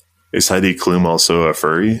 Is Heidi Klum also a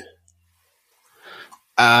furry?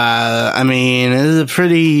 I mean, it's a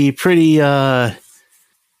pretty,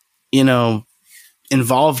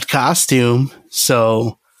 involved costume.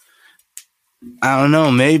 So, I don't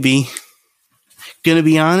know, maybe. Gonna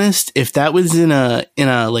be honest, if that was in a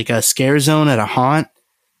like a scare zone at a haunt,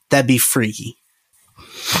 that'd be freaky.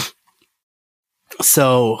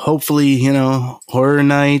 So hopefully, horror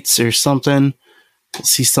nights or something, we'll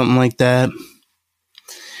see something like that.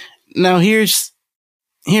 Now here's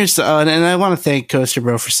and I want to thank Coaster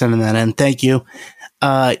Bro for sending that in. Thank you.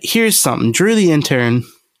 Here's something. Drew the intern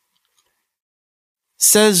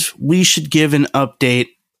says we should give an update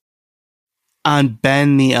on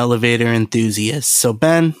Ben the elevator enthusiast. So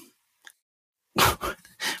Ben,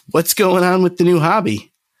 what's going on with the new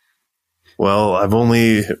hobby? Well, I've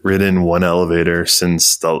only ridden one elevator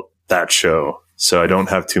since that show, so I don't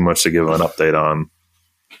have too much to give an update on.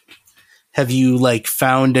 Have you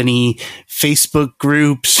found any Facebook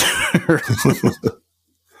groups?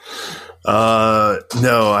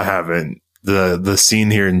 No, I haven't. The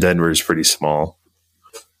scene here in Denver is pretty small,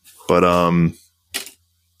 but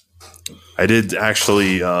I did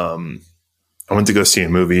actually. I went to go see a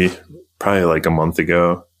movie probably like a month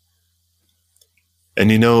ago, and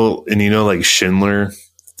like Schindler,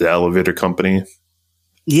 the elevator company.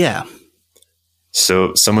 Yeah.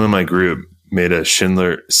 So someone in my group made a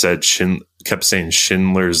kept saying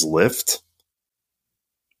Schindler's Lift.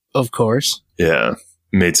 Of course. Yeah,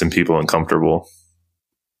 made some people uncomfortable.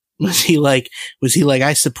 Was he like,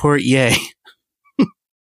 I support yay?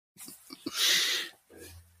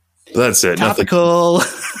 That's it. Topical.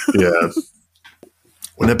 Nothing. Yeah.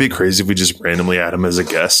 Wouldn't it be crazy if we just randomly add him as a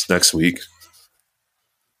guest next week?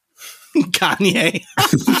 Kanye.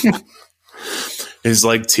 His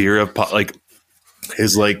tier of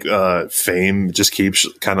his fame just keeps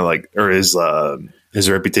kind of or his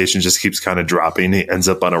reputation just keeps kind of dropping. He ends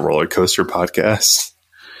up on a roller coaster podcast.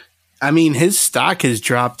 I mean, his stock has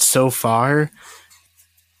dropped so far.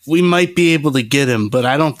 We might be able to get him, but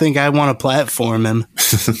I don't think I want to platform him.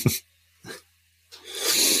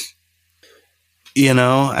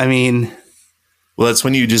 I mean... Well, that's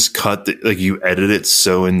when you just cut, you edit it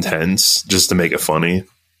so intense just to make it funny.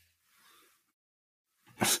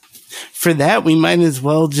 For that, we might as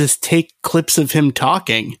well just take clips of him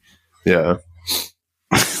talking. Yeah.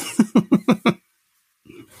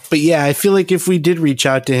 But yeah, I feel like if we did reach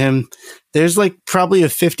out to him, there's probably a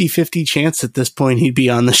 50-50 chance at this point he'd be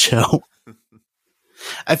on the show.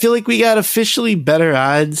 I feel like we got officially better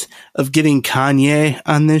odds of getting Kanye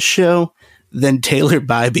on this show than Taylor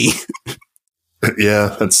Bybee.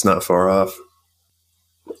 Yeah, that's not far off.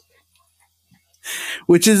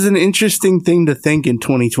 Which is an interesting thing to think in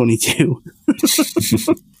 2022.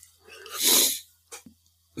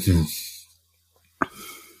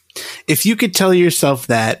 If you could tell yourself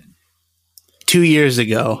that 2 years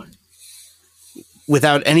ago,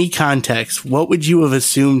 without any context, what would you have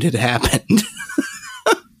assumed had happened?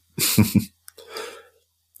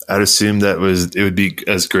 I'd assume it would be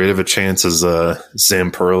as great of a chance as a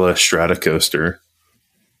Zamperla Stratocoaster.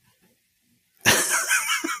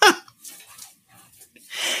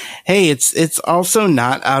 Hey, it's also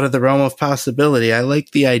not out of the realm of possibility. I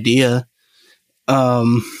like the idea.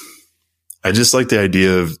 I just like the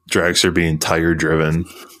idea of Dragster being tire driven.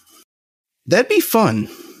 That'd be fun.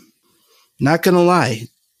 Not gonna lie.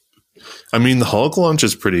 I mean, the Hulk launch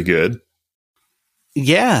is pretty good.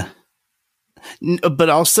 Yeah. But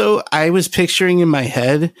also, I was picturing in my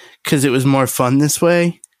head, because it was more fun this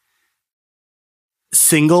way,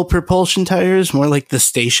 single propulsion tires, more like the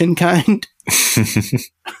station kind.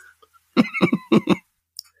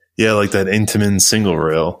 Yeah, like that Intamin single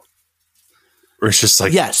rail. Where it's just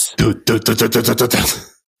like... Yes.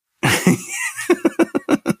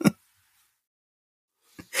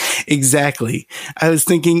 Exactly. I was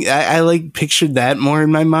thinking, I like pictured that more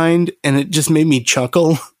in my mind, and it just made me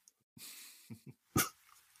chuckle.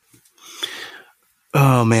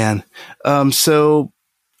 Oh, man. So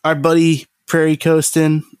our buddy Prairie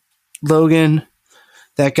Coastin', Logan,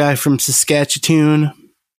 that guy from Saskatchewan,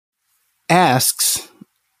 asks,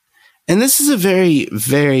 and this is a very,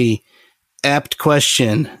 very apt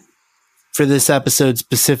question for this episode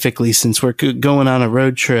specifically, since we're going on a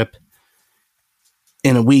road trip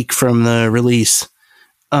in a week from the release.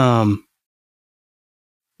 We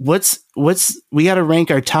got to rank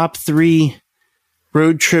our top 3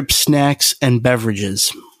 road trip snacks and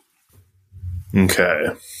beverages. Okay.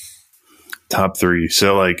 Top 3.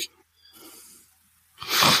 So like,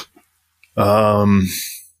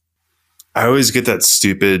 I always get that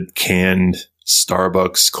stupid canned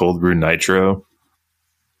Starbucks cold brew nitro.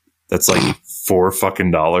 That's like $4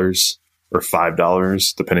 fucking or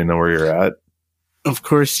 $5, depending on where you're at. Of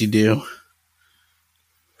course you do.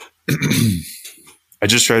 I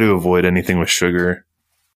just try to avoid anything with sugar.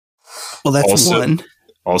 Well, that's one.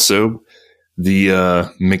 Also,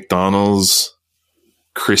 the McDonald's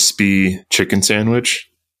crispy chicken sandwich.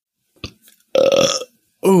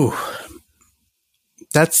 Ooh.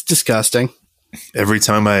 That's disgusting. Every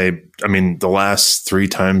time I mean, the last 3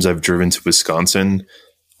 times I've driven to Wisconsin,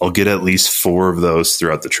 I'll get at least 4 of those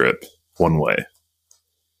throughout the trip, one way.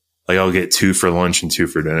 Like, I'll get 2 for lunch and 2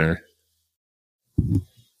 for dinner.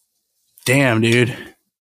 Damn, dude.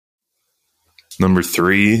 Number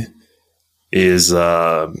 3 is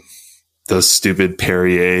those stupid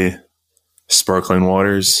Perrier sparkling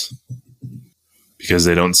waters, because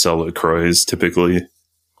they don't sell LaCroix typically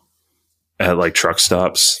at like truck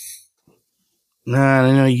stops. Nah,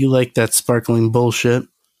 I know you like that sparkling bullshit.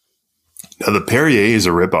 Now, the Perrier is a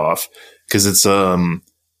ripoff, because it's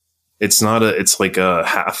like a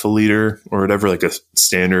half a liter or whatever, like a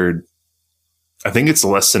standard. I think it's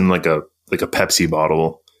less than like a Pepsi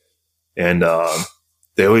bottle, and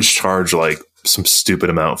they always charge like some stupid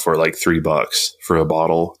amount for like $3 for a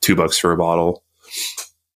bottle, $2 for a bottle.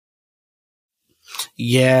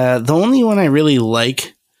 Yeah, the only one I really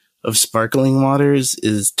like of sparkling waters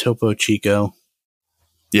is Topo Chico.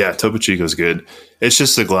 Yeah, Topo Chico's good. It's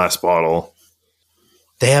just a glass bottle.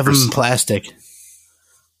 They have them in plastic.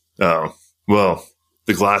 Oh, well,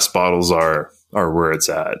 the glass bottles are where it's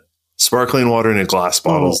at. Sparkling water in a glass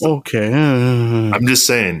bottle. Oh, okay. I'm just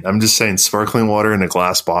saying, sparkling water in a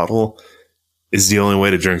glass bottle is the only way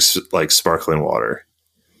to drink like sparkling water.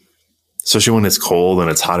 Especially when it's cold and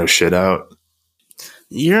it's hot as shit out.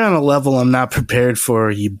 You're on a level I'm not prepared for,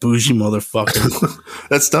 you bougie motherfucker.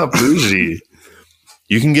 That's not bougie.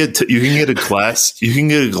 You can get a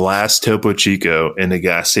glass Topo Chico in a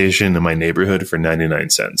gas station in my neighborhood for 99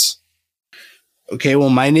 cents. Okay, well,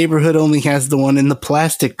 my neighborhood only has the one in the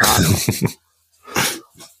plastic bottle.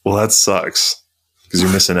 Well, that sucks, because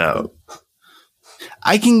you're missing out.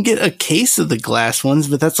 I can get a case of the glass ones,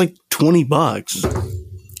 but that's like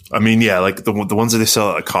 $20. I mean, yeah, like the ones that they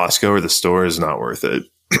sell at Costco or the store is not worth it.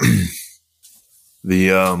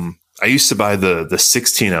 I used to buy the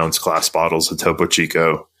 16-ounce glass bottles of Topo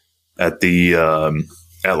Chico at like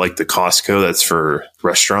the Costco that's for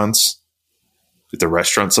restaurants, the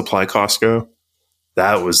restaurant supply Costco.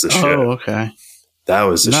 That was the shit. Oh, okay. That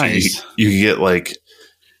was the nice. shit. You could get like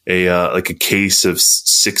a case of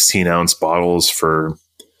 16-ounce bottles for,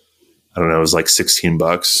 I don't know, it was like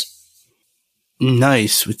 $16.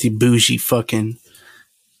 Nice with the bougie fucking.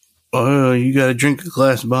 Oh, you got to drink a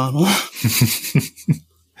glass bottle.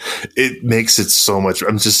 It makes it so much.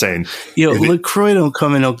 I'm just saying. Yo, LaCroix don't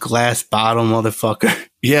come in a glass bottle, motherfucker.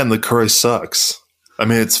 Yeah, and LaCroix sucks. I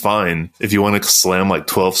mean, it's fine. If you want to slam like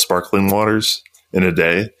 12 sparkling waters in a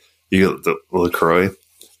day, you get the LaCroix.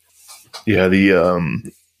 Yeah,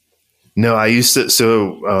 no, I used to,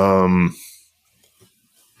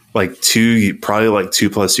 like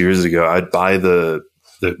 2+ years ago, I'd buy the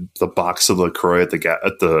box of LaCroix at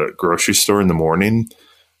the grocery store in the morning,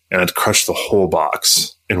 and I'd crush the whole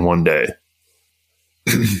box in one day.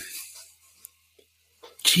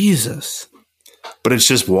 Jesus. But it's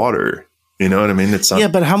just water. You know what I mean? It's not. Yeah,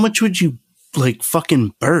 but how much would you like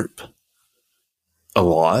fucking burp? A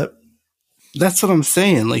lot. That's what I'm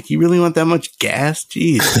saying. Like, you really want that much gas?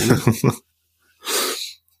 Jeez, dude.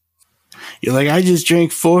 You're like, I just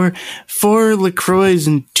drank four LaCroix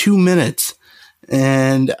in 2 minutes,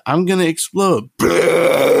 and I'm gonna explode.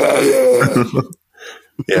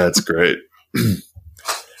 Yeah, it's great.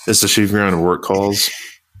 Especially if you're on work calls.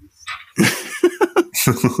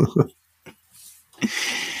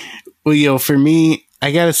 Well, yo, for me,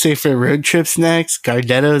 I gotta say, for road trip snacks,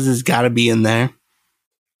 Gardetto's has gotta be in there.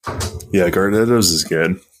 Yeah, Gardetto's is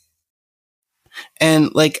good. And,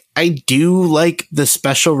 like, I do like the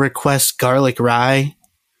special request garlic rye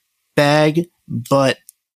bag, but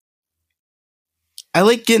I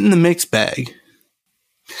like getting the mixed bag.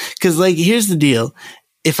 Because, like, here's the deal.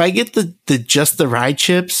 If I get the just the rye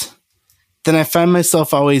chips, then I find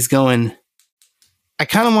myself always going, I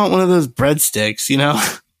kind of want one of those breadsticks, you know?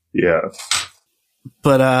 Yeah.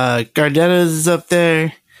 But Gardetto's is up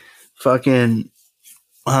there. Fucking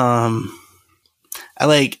I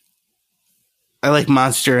like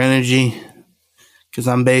Monster Energy because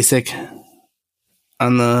I'm basic.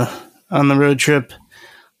 On the road trip,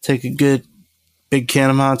 take a good big can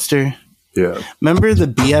of Monster. Yeah. Remember the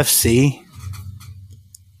BFC?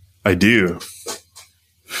 I do.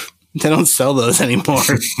 They don't sell those anymore.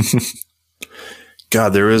 God,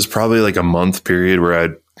 there was probably like a month period where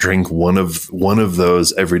I'd drink one of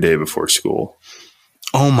those every day before school.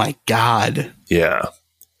 Oh my God. Yeah.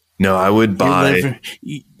 No, I would buy.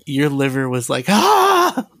 Your liver was like,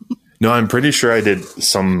 ah! No, I'm pretty sure I did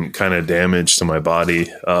some kind of damage to my body.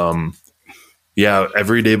 Yeah,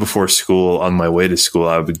 every day before school, on my way to school,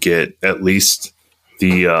 I would get at least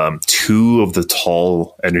the 2 of the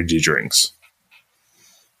tall energy drinks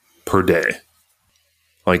per day.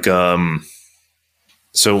 Like,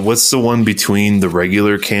 so what's the one between the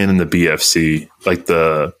regular can and the BFC? Like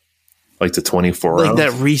the 24 like ounce?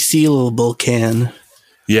 that resealable can.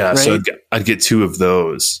 Yeah, right? So I'd get 2 of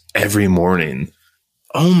those every morning.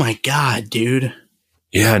 Oh my God, dude.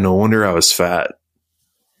 Yeah, no wonder I was fat.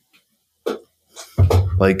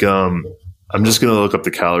 Like, I'm just gonna look up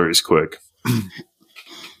the calories quick.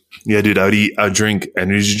 Yeah, dude, I'd drink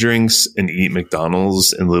energy drinks and eat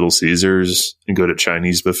McDonald's and Little Caesars and go to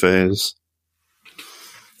Chinese buffets.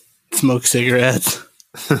 Smoke cigarettes.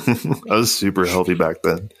 I was super healthy back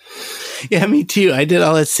then. Yeah, me too. I did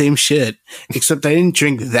all that same shit, except I didn't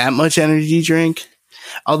drink that much energy drink.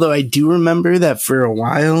 Although I do remember that for a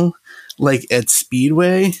while, like at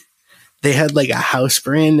Speedway, they had like a house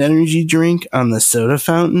brand energy drink on the soda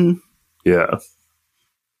fountain. Yeah.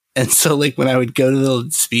 And so like when I would go to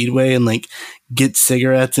the Speedway and like get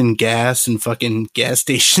cigarettes and gas and fucking gas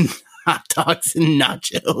station hot dogs and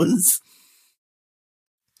nachos,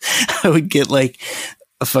 I would get like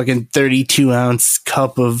a fucking 32-ounce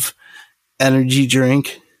cup of energy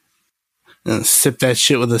drink and sip that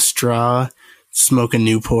shit with a straw, smoke a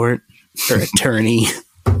Newport or a Turney.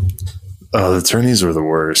 Oh, the Turneys were the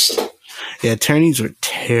worst. Yeah, Turneys were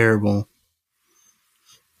terrible.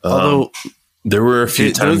 Although there were a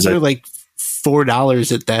few times those were like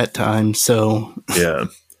 $4 at that time. So yeah,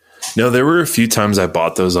 no, there were a few times I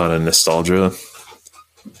bought those on a nostalgia.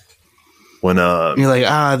 When you're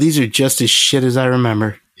like, these are just as shit as I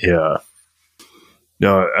remember. Yeah.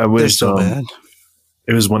 No, I was They're so bad.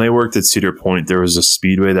 It was when I worked at Cedar Point. There was a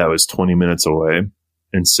Speedway that was 20 minutes away,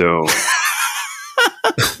 and so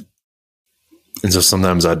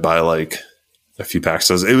sometimes I'd buy like a few packs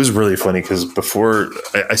of those. It was really funny because before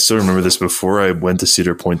I still remember this. Before I went to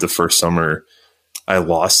Cedar Point the first summer, I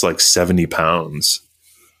lost like 70 pounds,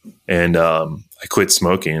 and I quit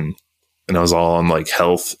smoking, and I was all on like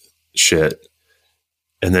health shit.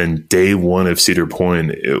 And then day one of Cedar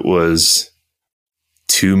Point, it was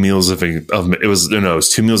 2 meals of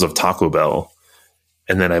 2 meals of Taco Bell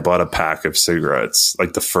And then I bought a pack of cigarettes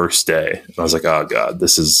like the first day. And I was like, oh God,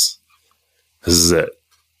 this is it.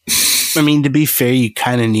 I mean, to be fair, you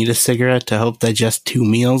kind of need a cigarette to help digest 2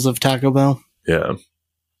 meals of Taco Bell. Yeah.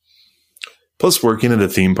 Plus working at a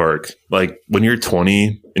theme park, like when you're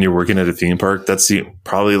 20 and you're working at a theme park, that's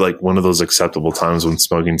probably like one of those acceptable times when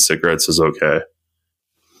smoking cigarettes is okay.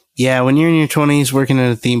 Yeah, when you're in your 20s working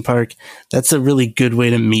at a theme park, that's a really good way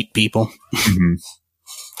to meet people. Mm-hmm.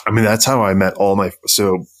 I mean, that's how I met all my...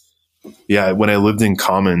 So, yeah, when I lived in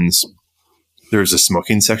Commons, there was a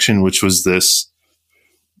smoking section, which was this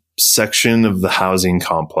section of the housing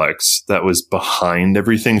complex that was behind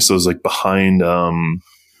everything. So it was like behind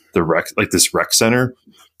the rec, like this rec center.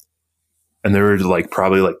 And there were like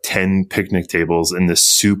probably like 10 picnic tables in this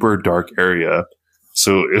super dark area.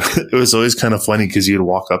 So it was always kind of funny because you'd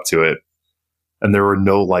walk up to it and there were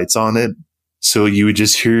no lights on it. So you would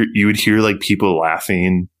hear like people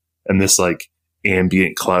laughing and this like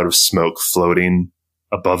ambient cloud of smoke floating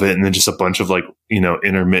above it. And then just a bunch of like,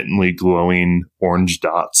 intermittently glowing orange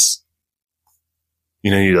dots.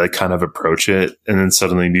 You like kind of approach it and then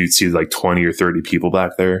suddenly you'd see like 20 or 30 people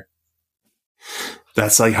back there.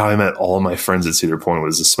 That's like how I met all of my friends at Cedar Point,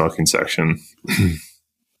 was the smoking section.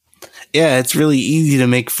 Yeah, it's really easy to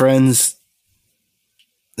make friends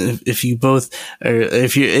if you both are,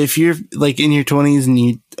 if you're like in your 20s and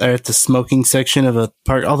you are at the smoking section of a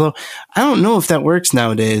park. Although I don't know if that works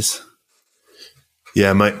nowadays.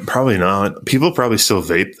 Yeah, probably not. People probably still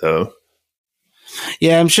vape though.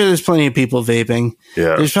 Yeah, I'm sure there's plenty of people vaping.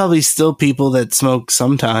 Yeah. There's probably still people that smoke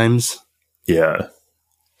sometimes. Yeah.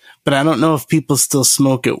 But I don't know if people still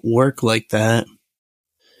smoke at work like that.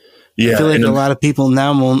 Yeah. I feel like a lot of people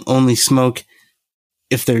now will only smoke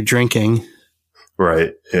if they're drinking.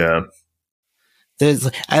 Right. Yeah.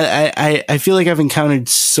 I feel like I've encountered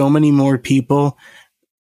so many more people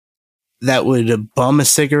that would bum a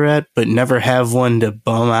cigarette but never have one to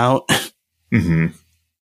bum out. Mm-hmm.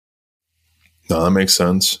 No, that makes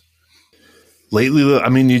sense. Lately, I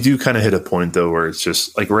mean, you do kind of hit a point though where it's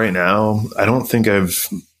just like right now, I don't think I've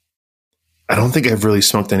really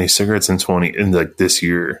smoked any cigarettes in like this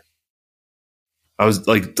year. I was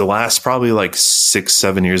like the last probably like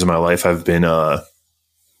 6-7 years of my life, I've been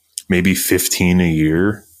maybe 15 a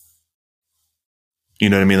year. You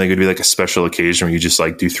know what I mean? Like it'd be like a special occasion where you just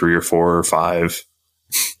like do 3 or 4 or 5.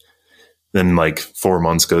 Then like 4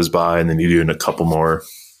 months goes by and then you do a couple more.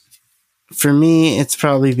 For me, it's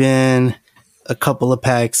probably been a couple of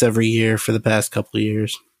packs every year for the past couple of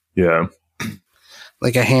years. Yeah.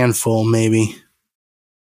 Like a handful, maybe.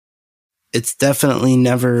 It's definitely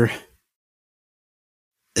never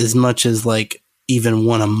as much as like even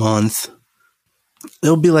one a month.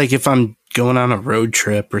 It'll be like if I'm going on a road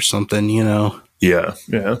trip or something, Yeah.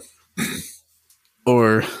 Yeah.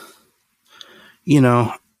 Or,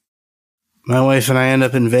 my wife and I end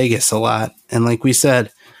up in Vegas a lot. And like we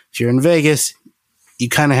said, if you're in Vegas, you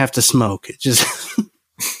kind of have to smoke. It just,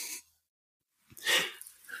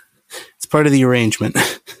 it's part of the arrangement.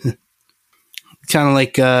 Kind of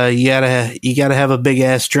like, you gotta have a big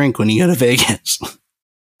ass drink when you go to Vegas.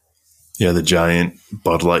 Yeah. The giant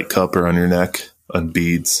Bud Light cup around your neck on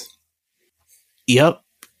beads. Yep.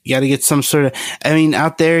 You got to get some sort of,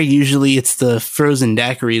 out there, usually it's the frozen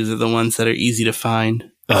daiquiris are the ones that are easy to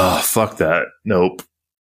find. Oh, fuck that. Nope.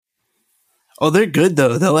 Oh, they're good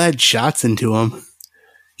though. They'll add shots into them.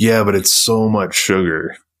 Yeah, but it's so much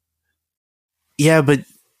sugar. Yeah, but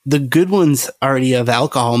the good ones already have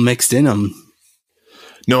alcohol mixed in them.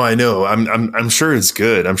 No, I know. I'm sure it's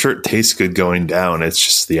good. I'm sure it tastes good going down. It's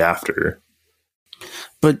just the after.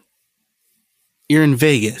 But you're in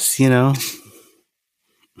Vegas, You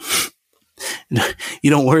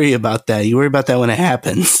don't worry about that. You worry about that when it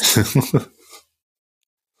happens.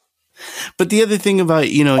 But the other thing about,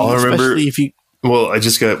 especially if you... Well, I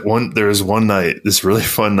just got there was one night, this really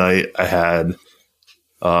fun night I had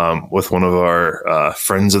with one of our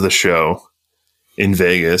friends of the show in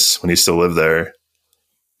Vegas when he still lived there.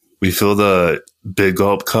 We filled a Big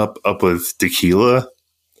Gulp cup up with tequila.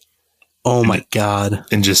 Oh my God.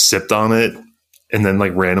 And just sipped on it. And then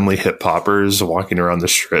like randomly hit poppers walking around the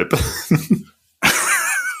strip.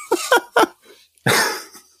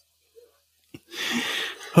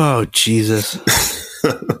 Oh, Jesus.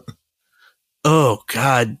 Oh,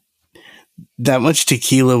 God. That much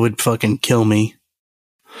tequila would fucking kill me.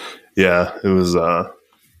 Yeah, it was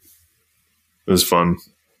fun.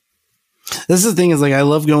 This is the thing is like, I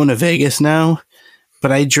love going to Vegas now,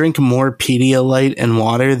 but I drink more Pedialyte and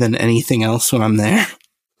water than anything else when I'm there.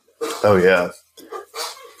 Oh, yeah.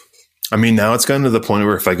 Now it's gotten to the point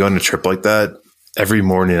where if I go on a trip like that, every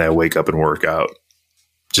morning I wake up and work out.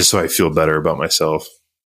 just so I feel better about myself.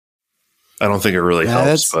 I don't think it really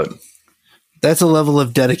helps, but that's a level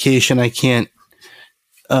of dedication I can't,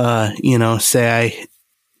 say I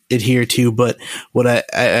adhere to, but what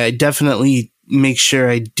I definitely make sure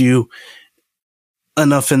I do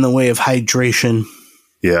enough in the way of hydration.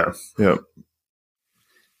 Yeah. Yeah.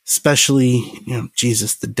 Especially,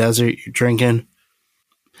 Jesus, the desert you're drinking.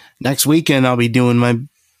 Next weekend, I'll be doing my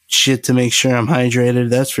shit to make sure I'm hydrated.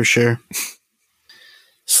 That's for sure.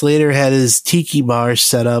 Slater had his tiki bar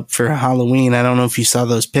set up for Halloween. I don't know if you saw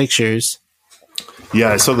those pictures.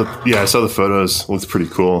 Yeah, I saw the photos. Looked pretty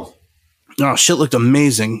cool. Oh, shit looked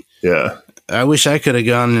amazing. Yeah. I wish I could have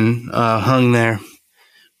gone and hung there.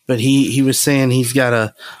 But he was saying he's got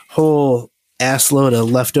a whole ass load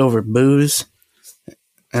of leftover booze.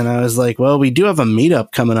 And I was like, well, we do have a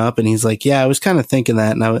meetup coming up. And he's like, yeah, I was kind of thinking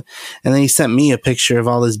that. And then he sent me a picture of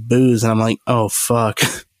all this booze. And I'm like, oh, fuck.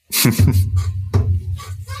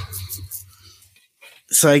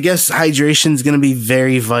 So I guess hydration is going to be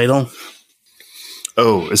very vital.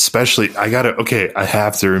 Oh, especially, I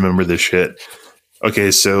have to remember this shit.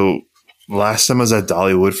 Okay, so last time I was at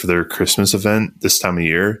Dollywood for their Christmas event this time of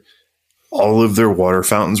year, all of their water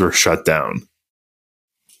fountains were shut down.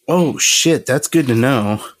 Oh, shit, that's good to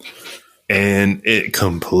know. And it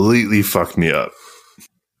completely fucked me up.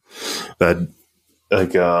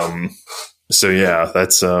 So yeah,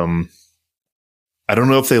 that's, I don't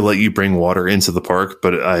know if they let you bring water into the park,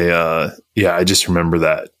 but I just remember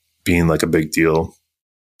that being like a big deal.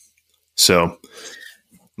 So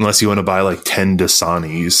unless you want to buy like 10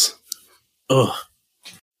 Dasanis. Ugh.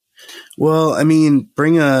 Well, I mean,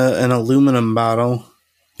 bring an aluminum bottle.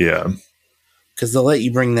 Yeah. Because they'll let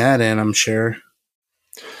you bring that in, I'm sure.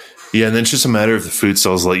 Yeah, and then it's just a matter of the food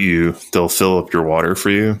stalls they'll fill up your water for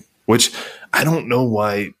you, which I don't know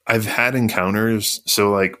why. I've had encounters.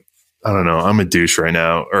 So like, I don't know, I'm a douche right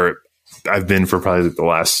now, or I've been for probably the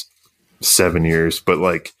last 7 years, but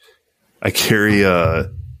like I carry a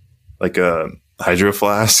hydro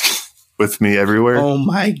flask with me everywhere. Oh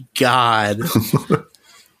my God.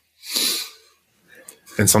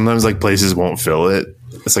 And sometimes like places won't fill it.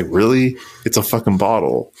 It's like, really? It's a fucking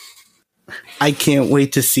bottle. I can't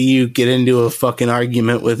wait to see you get into a fucking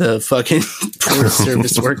argument with a fucking Forest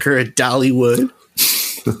Service worker at Dollywood.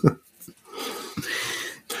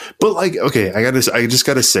 But like, okay, I just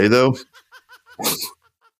gotta say though,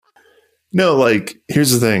 no, like,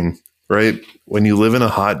 here's the thing, right? When you live in a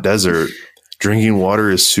hot desert, drinking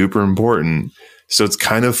water is super important. So it's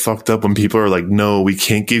kind of fucked up when people are like, no, we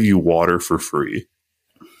can't give you water for free.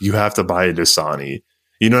 You have to buy a Dasani.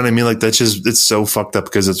 You know what I mean? Like, it's so fucked up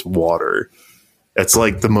because it's water. It's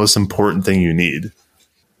like the most important thing you need.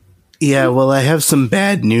 Yeah, well, I have some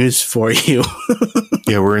bad news for you.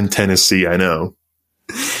 Yeah, we're in Tennessee, I know.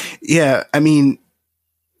 Yeah, I mean,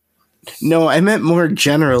 no, I meant more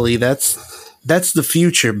generally. That's the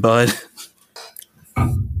future, bud.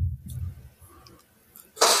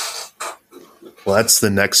 Well, that's the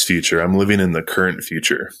next future. I'm living in the current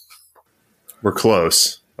future. We're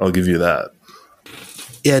close. I'll give you that.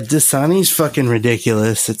 Yeah, Dasani's fucking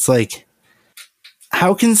ridiculous. It's like,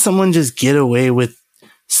 how can someone just get away with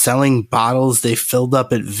selling bottles they filled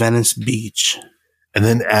up at Venice Beach? And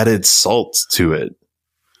then added salt to it.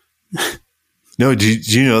 No, do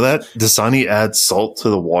you know that? Dasani adds salt to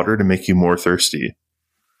the water to make you more thirsty.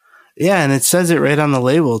 Yeah, and it says it right on the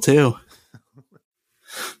label, too.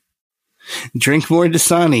 Drink more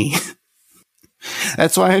Dasani.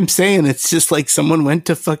 That's why I'm saying it's just like someone went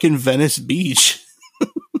to fucking Venice Beach.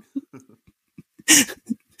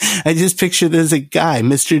 I just picture there's a guy,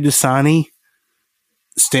 Mr. Dasani,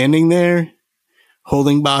 standing there,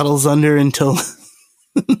 holding bottles under until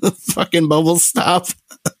the fucking bubbles stop.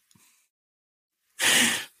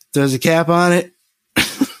 There's a cap on it.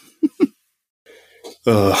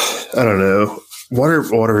 I don't know.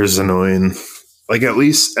 Water is annoying. Like at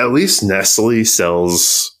least Nestle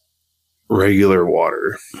sells regular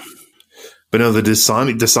water. But no, the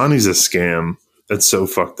Dasani's a scam. That's so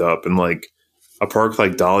fucked up. And like a park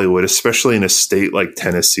like Dollywood, especially in a state like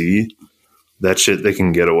Tennessee, that shit they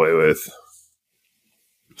can get away with.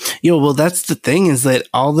 Yo, well, that's the thing, is that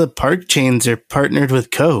all the park chains are partnered with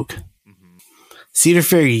Coke. Mm-hmm. Cedar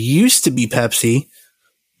Fair used to be Pepsi.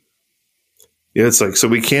 Yeah, it's like, so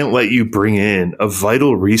we can't let you bring in a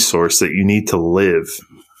vital resource that you need to live.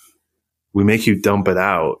 We make you dump it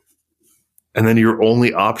out. And then your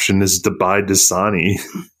only option is to buy Dasani.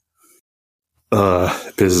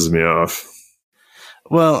 It pisses me off.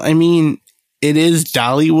 Well, I mean, it is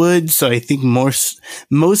Dollywood, so I think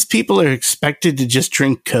most people are expected to just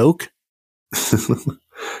drink Coke.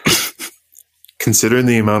 considering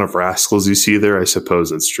the amount of Rascals you see there, I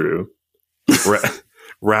suppose it's true.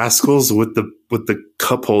 Rascals with the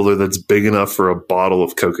cup holder that's big enough for a bottle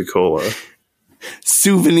of Coca-Cola.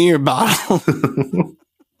 Souvenir bottle.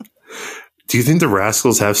 Do you think the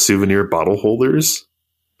Rascals have souvenir bottle holders?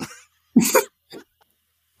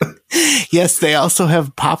 Yes, they also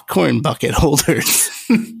have popcorn bucket holders.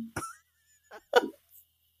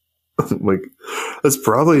 Like, that's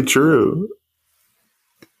probably true.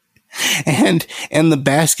 And the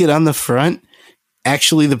basket on the front,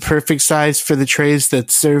 actually the perfect size for the trays that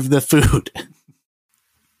serve the food.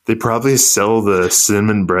 They probably sell the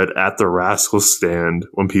cinnamon bread at the Rascal stand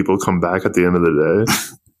when people come back at the end of the day.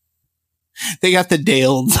 They got the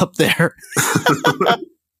Dales up there.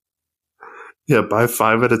 Yeah, buy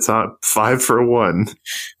 5 at a time. 5 for 1.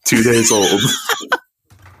 2 days old.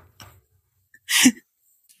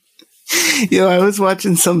 You know, I was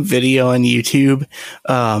watching some video on YouTube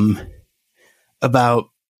about,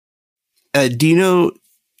 do you know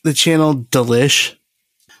the channel Delish?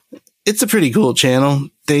 It's a pretty cool channel.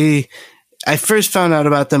 I first found out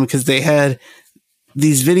about them because they had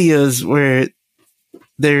these videos where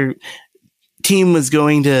their team was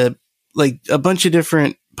going to like a bunch of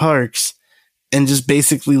different parks and just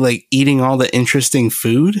basically like eating all the interesting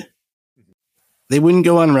food. They wouldn't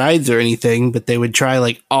go on rides or anything, but they would try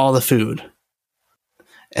like all the food.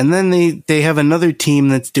 And then they have another team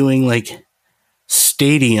that's doing like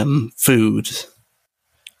stadium foods.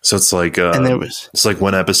 So it's like and it's like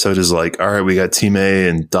one episode is like, all right, we got Team A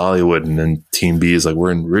in Dollywood, and then Team B is like,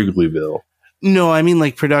 we're in Wrigleyville. No, I mean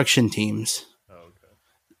like production teams. Oh, okay.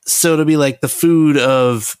 So it'll be like the food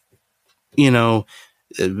of, you know,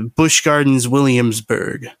 Busch Gardens,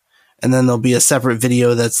 Williamsburg. And then there'll be a separate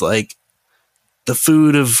video that's like the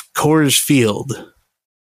food of Coors Field.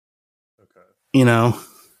 Okay. You know?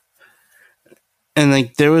 And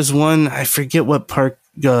like there was one, I forget what park,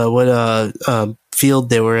 field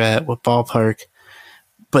they were at, what ballpark,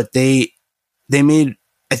 but they made,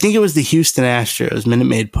 I think it was the Houston Astros, Minute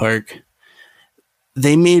Maid Park.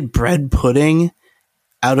 They made bread pudding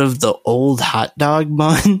out of the old hot dog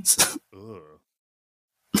buns.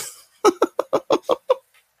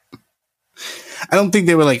 I don't think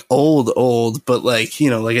they were like old, but like, you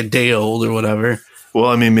know, like a day old or whatever. Well,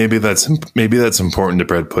 I mean, maybe that's important to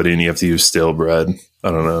bread pudding. You have to use stale bread.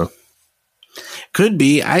 I don't know. Could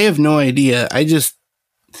be. I have no idea. I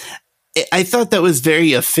thought that was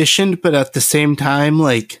very efficient, but at the same time,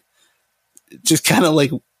 like, just kind of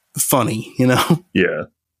like funny, you know? Yeah.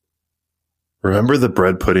 Remember the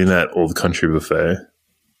bread pudding at Old Country Buffet?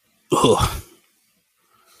 Ugh.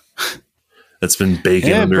 It's been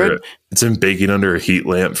baking under a heat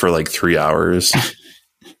lamp for like 3 hours.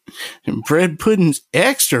 Bread pudding's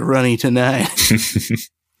extra runny tonight.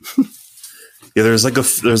 Yeah, there's like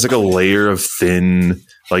a layer of thin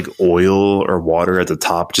like oil or water at the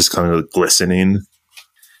top, just kind of glistening.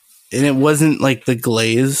 And it wasn't like the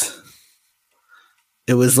glaze.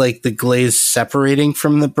 It was like the glaze separating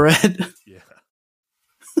from the bread. Yeah.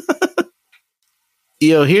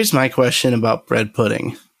 Yo, here's my question about bread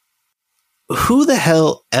pudding. Who the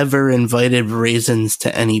hell ever invited raisins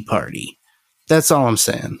to any party? That's all I'm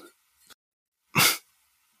saying.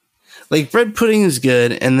 Like, bread pudding is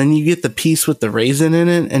good, and then you get the piece with the raisin in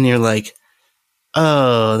it, and you're like,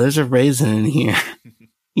 oh, there's a raisin in here.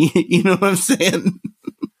 You know what I'm saying?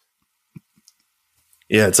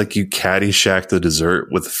 Yeah, it's like you Caddyshack the dessert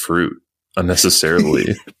with fruit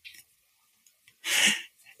unnecessarily.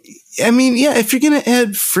 I mean, yeah, if you're going to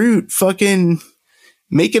add fruit, fucking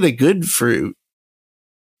make it a good fruit.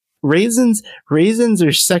 Raisins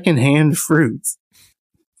are secondhand fruits.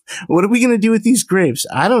 What are we going to do with these grapes?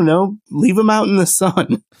 I don't know. Leave them out in the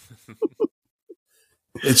sun.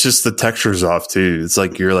 It's just the texture's off too. It's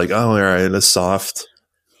like you're like, oh, all right, a soft,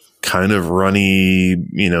 kind of runny,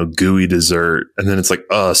 you know, gooey dessert, and then it's like,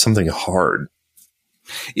 something hard.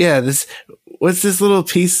 Yeah, what's this little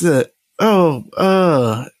piece that?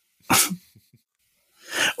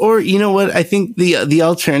 Or you know what? I think the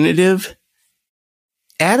alternative: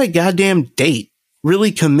 add a goddamn date.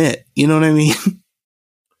 Really commit. You know what I mean?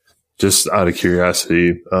 Just out of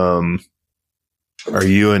curiosity, are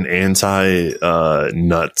you an anti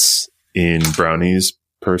nuts in brownies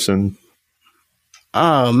person?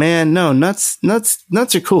 Oh man, no, nuts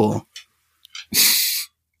are cool.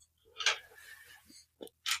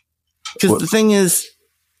 Because the thing is,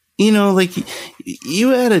 you know, like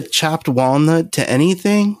you add a chopped walnut to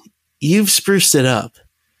anything, you've spruced it up.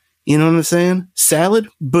 You know what I'm saying? Salad,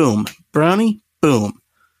 boom. Brownie, boom.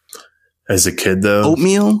 As a kid, though,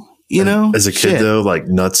 oatmeal. You know, as a kid, though, like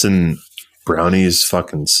nuts and brownies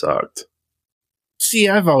fucking sucked. See,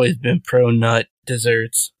 I've always been pro nut.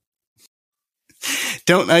 desserts.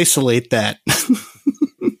 Don't isolate that.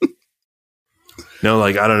 No,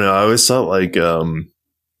 like, I don't know. I always thought like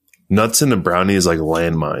nuts in a brownie is like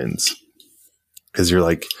landmines. Because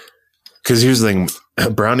here's the thing, a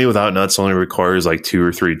brownie without nuts only requires like 2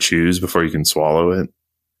 or 3 chews before you can swallow it.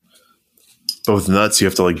 But with nuts, you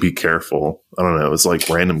have to like be careful. I don't know. It's like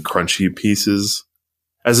random crunchy pieces.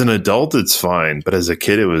 As an adult, it's fine. But as a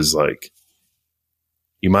kid, it was like,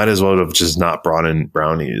 you might as well have just not brought in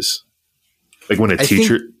brownies. Like when a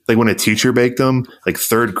teacher baked them, like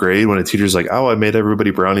 3rd grade, when a teacher's like, oh, I made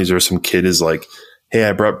everybody brownies, or some kid is like, hey,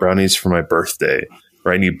 I brought brownies for my birthday,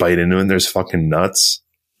 right? And you bite into it and there's fucking nuts.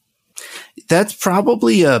 That's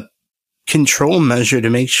probably a control measure to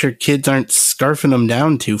make sure kids aren't scarfing them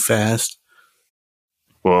down too fast.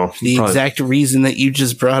 Well, the exact reason that you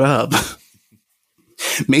just brought up.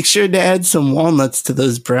 Make sure to add some walnuts to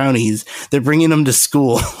those brownies. They're bringing them to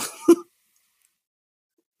school.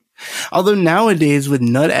 Although nowadays with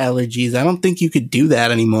nut allergies, I don't think you could do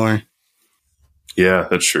that anymore. Yeah,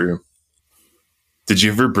 that's true. Did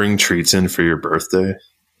you ever bring treats in for your birthday?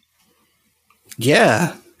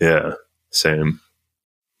 Yeah. Yeah, same.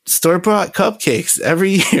 Store-bought cupcakes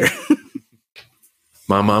every year.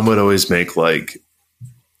 My mom would always make like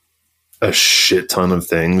a shit ton of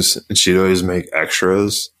things, and she'd always make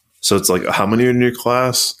extras. So it's like, how many are in your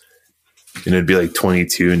class? And it'd be like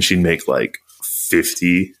 22, and she'd make like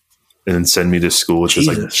 50 and then send me to school with this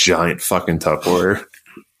like giant fucking Tupperware.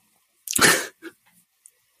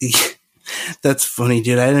 That's funny,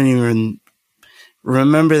 dude. I didn't even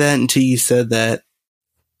remember that until you said that.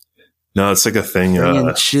 No, it's like a thing.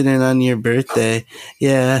 Bringing shit in on your birthday.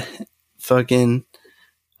 Yeah. Fucking.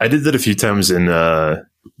 I did that a few times in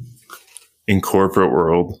corporate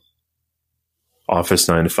world. Office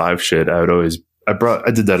 9 to 5 shit. I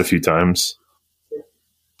did that a few times.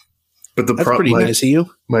 But that's pretty nice of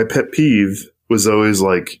you. My pet peeve was always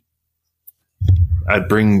like, I'd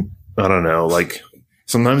bring, I don't know, like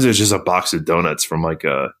sometimes there's just a box of donuts from like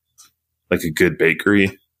a good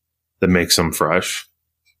bakery that makes them fresh.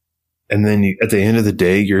 And then at the end of the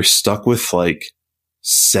day, you're stuck with like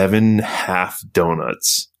 7 half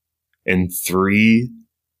donuts and 3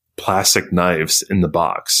 plastic knives in the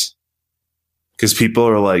box. Because people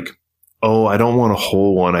are like, oh, I don't want a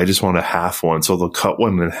whole one. I just want a half one. So they'll cut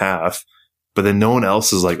one in half. But then no one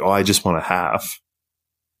else is like, oh, I just want a half.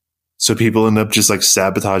 So people end up just like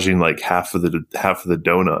sabotaging like half of the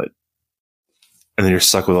donut. And then you're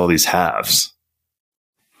stuck with all these halves.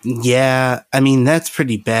 Yeah, I mean, that's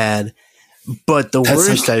pretty bad. But that's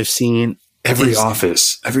worst like I've seen... Every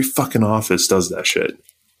fucking office does that shit.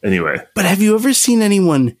 Anyway. But have you ever seen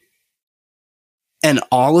anyone and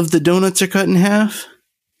all of the donuts are cut in half?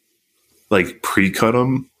 Like pre-cut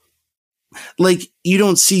them? Like, you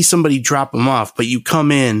don't see somebody drop them off, but you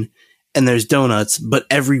come in and there's donuts, but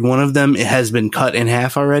every one of them has been cut in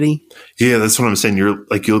half already? Yeah, that's what I'm saying.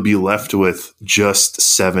 You'll be left with just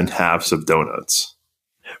 7 halves of donuts.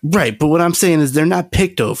 Right, but what I'm saying is they're not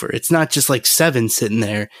picked over. It's not just like 7 sitting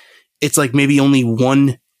there. It's like maybe only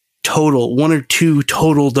 1 or 2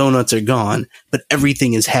 total donuts are gone, but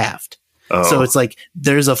everything is halved. Oh. So it's like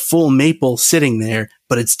there's a full maple sitting there,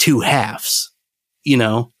 but it's 2 halves, you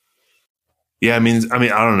know? Yeah, I mean, I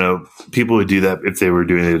don't know. People would do that if they were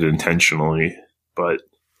doing it intentionally, but.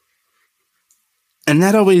 And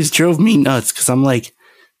that always drove me nuts because I'm like,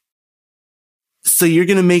 so you're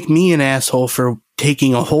going to make me an asshole for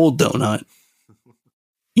taking a whole donut.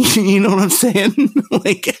 You know what I'm saying?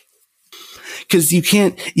 Like, because you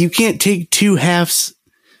can't take 2 halves.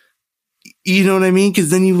 You know what I mean?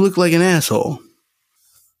 Because then you look like an asshole.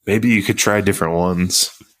 Maybe you could try different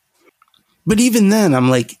ones. But even then,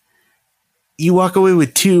 I'm like, you walk away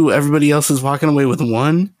with 2, everybody else is walking away with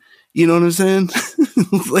 1. You know what I'm saying?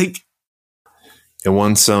 Like, and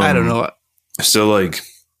once I don't know. So like,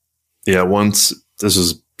 yeah, once this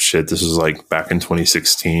was like back in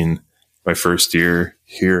 2016, my first year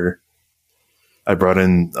here. I brought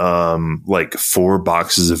in like 4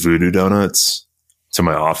 boxes of Voodoo Donuts to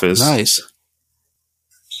my office. Nice.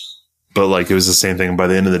 But like it was the same thing. By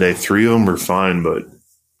the end of the day, 3 of them were fine, but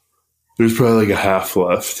there's probably like a half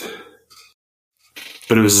left.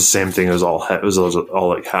 But it was the same thing. It was all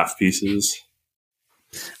like half pieces.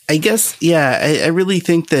 I guess, yeah. I really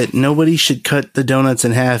think that nobody should cut the donuts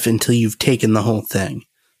in half until you've taken the whole thing.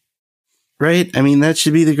 Right? I mean, that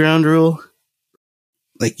should be the ground rule.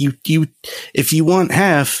 Like you, if you want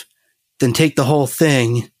half, then take the whole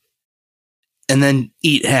thing and then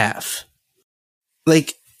eat half.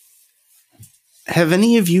 Like, have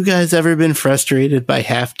any of you guys ever been frustrated by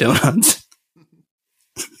half donuts?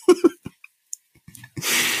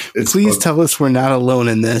 Please tell us we're not alone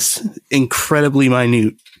in this incredibly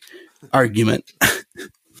minute argument.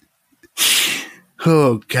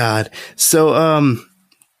 Oh God. So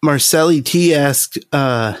Marcelli T asked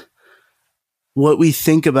what we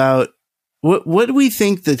think about what do we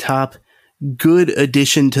think the top good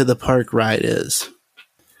addition to the park ride is?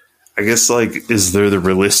 I guess, like, is there the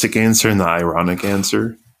realistic answer and the ironic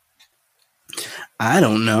answer? I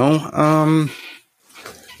don't know.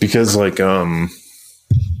 Because, like, I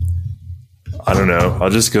don't know. I'll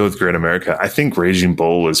just go with Great America. I think Raging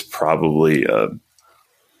Bull is probably a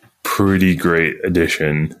pretty great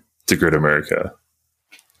addition to Great America.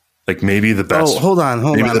 Like, maybe the best. Oh, hold on.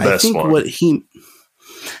 The best I think one.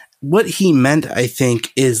 what he meant, I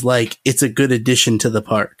think, is like it's a good addition to the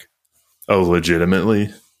park. Oh,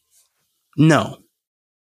 legitimately? No.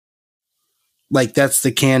 Like, that's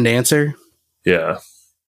the canned answer? Yeah.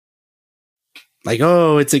 Like,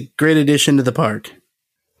 oh, it's a great addition to the park.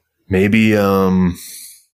 Maybe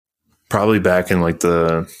probably back in like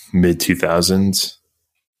the mid 2000s.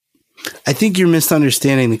 I think you're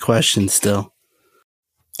misunderstanding the question still.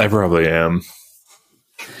 I probably am.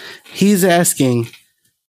 He's asking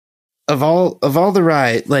of all the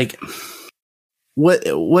ride, like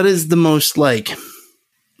what is the most, like,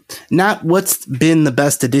 not what's been the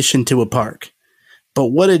best addition to a park, but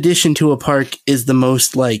what addition to a park is the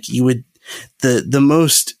most, like, you would the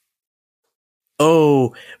most,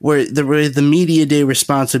 oh, where the media day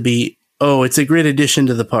response would be, oh, it's a great addition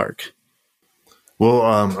to the park. Well,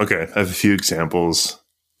 okay, I have a few examples.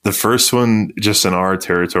 The first one, just in our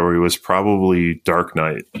territory, was probably Dark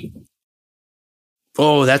Knight.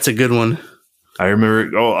 Oh, that's a good one. I remember,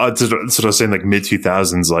 that's what I was saying, like mid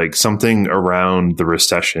 2000s, like something around the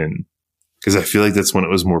recession, because I feel like that's when it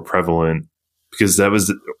was more prevalent, because that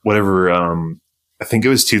was whatever, I think it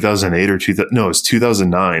was 2008 or it was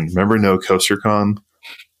 2009. Remember No Coaster Con,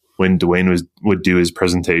 when Dwayne would do his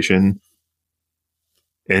presentation?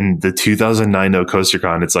 In the 2009 No Coaster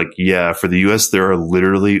Con, it's like, yeah, for the US, there are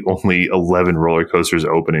literally only 11 roller coasters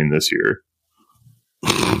opening this year.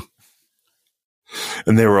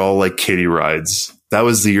 And they were all like kiddie rides. That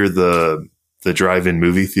was the year the drive-in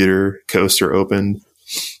movie theater coaster opened.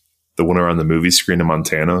 The one around the movie screen in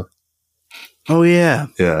Montana. Oh, yeah.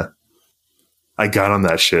 Yeah. I got on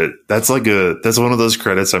that shit. That's one of those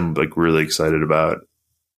credits I'm like really excited about.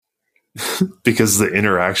 Because the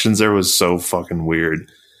interactions there was so fucking weird.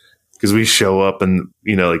 Because we show up and,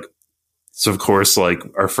 you know, like, so of course, like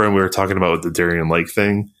our friend we were talking about with the Darien Lake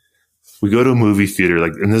thing, we go to a movie theater,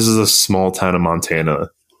 like, and this is a small town in Montana,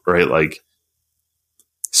 right? Like,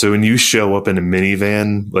 so when you show up in a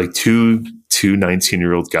minivan, like two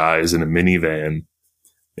 19-year-old guys in a minivan,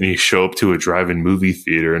 and you show up to a drive-in movie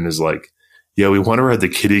theater and is like, yeah, we want to ride the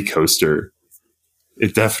kiddie coaster.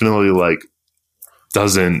 It definitely like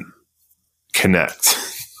doesn't connect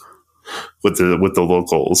with the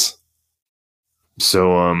locals.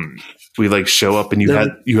 So we like show up and you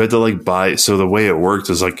had to like buy. So the way it worked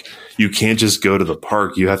is like you can't just go to the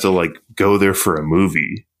park. You have to like go there for a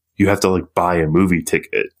movie. You have to like buy a movie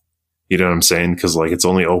ticket. You know what I'm saying? Because like it's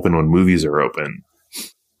only open when movies are open.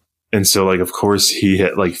 And so like of course he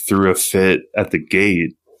had like threw a fit at the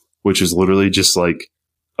gate, which is literally just like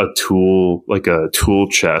a tool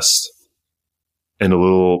chest and a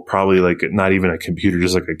little, probably like not even a computer,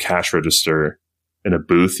 just like a cash register in a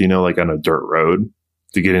booth, you know, like on a dirt road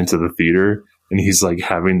to get into the theater. And he's like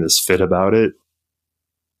having this fit about it.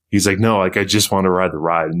 He's like, no, like I just want to ride the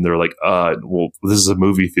ride. And they're like, well, this is a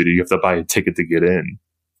movie theater. You have to buy a ticket to get in.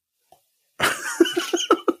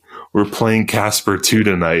 We're playing Casper 2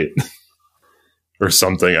 tonight or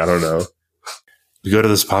something. I don't know. We go to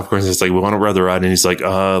this popcorn and it's like, we want to ride the ride. And he's like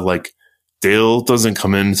Dale doesn't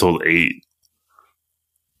come in until 8.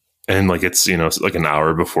 And like, it's, you know, it's like an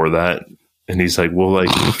hour before that. And he's like, well, like,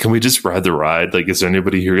 can we just ride the ride? Like, is there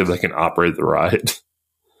anybody here that can operate the ride?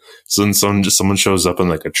 So then someone shows up in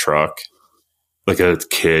like a truck, like a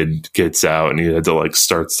kid gets out and he had to like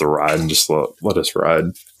starts the ride and just let us ride.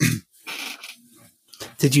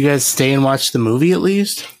 Did you guys stay and watch the movie at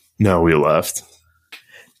least? No, we left.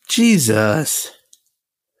 Jesus.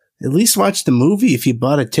 At least watch the movie if you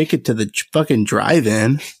bought a ticket to the fucking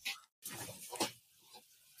drive-in.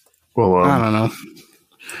 Well, I don't know.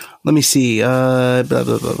 Let me see. Blah, blah,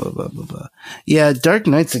 blah, blah, blah, blah, blah. Yeah, Dark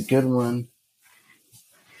Knight's a good one.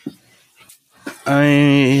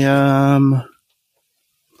 I'm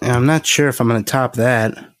not sure if I'm going to top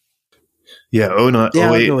that. Yeah, I'll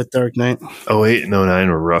go with Dark Knight. 08 and 09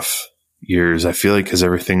 were rough years. I feel like because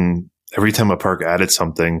every time a park added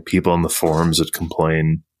something, people on the forums would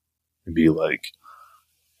complain and be like,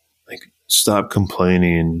 stop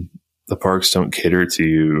complaining. the parks don't cater to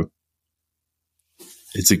you,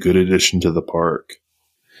 it's a good addition to the park.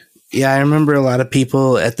 Yeah, I remember a lot of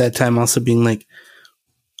people at that time also being like,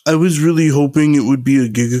 I was really hoping it would be a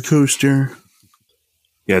Giga Coaster.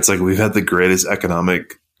 Yeah, it's like we've had the greatest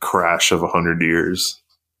economic crash of 100 years.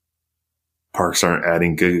 Parks aren't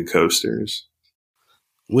adding Giga Coasters.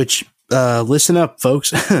 Which, listen up,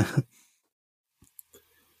 folks.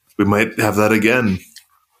 We might have that again.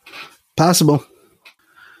 Possible.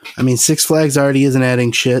 I mean, Six Flags already isn't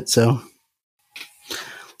adding shit, so.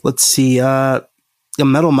 Let's see.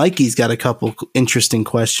 Metal Mikey's got a couple interesting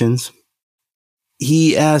questions.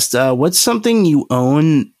 He asked, what's something you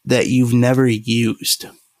own that you've never used?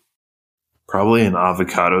 Probably an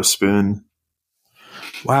avocado spoon.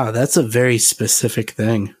 Wow, that's a very specific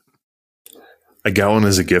thing. I got one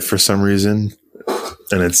as a gift for some reason,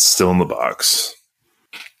 and it's still in the box.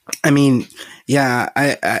 I mean, yeah,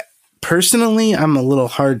 I personally, I'm a little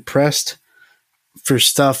hard pressed for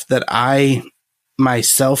stuff that I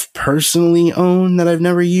myself personally own that I've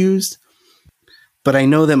never used. But I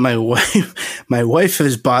know that my wife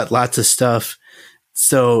has bought lots of stuff,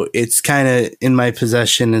 so it's kind of in my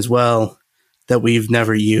possession as well that we've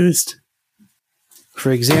never used.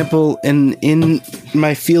 For example, in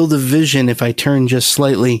my field of vision, if I turn just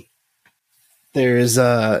slightly, there is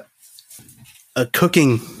a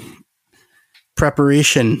cooking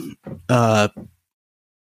preparation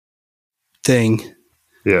thing.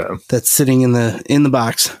 Yeah, that's sitting in the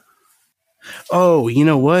box. Oh, you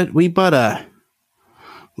know what? We bought a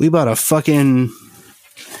fucking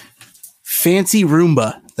fancy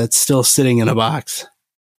Roomba that's still sitting in a box.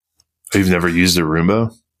 You've never used a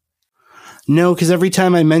Roomba? No, because every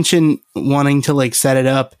time I mention wanting to like set it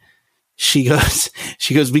up, she goes,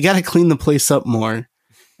 we got to clean the place up more.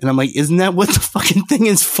 And I'm like, isn't that what the fucking thing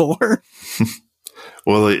is for?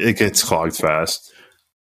 Well, it gets clogged fast.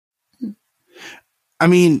 I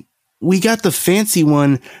mean, we got the fancy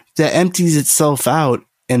one that empties itself out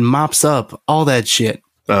and mops up all that shit.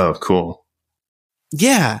 Oh, cool.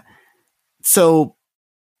 Yeah. So,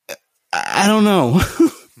 I don't know.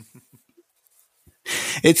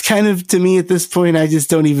 It's kind of, to me at this point, I just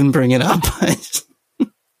don't even bring it up.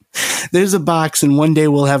 There's a box, and one day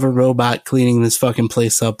we'll have a robot cleaning this fucking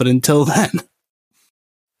place up. But until then,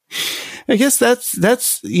 I guess that's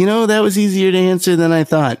that was easier to answer than I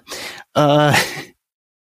thought.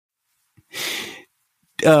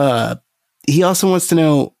 He also wants to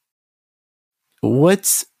know,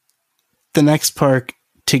 what's the next park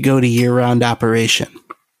to go to year-round operation?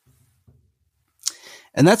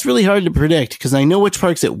 And that's really hard to predict because I know which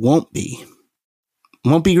parks it won't be.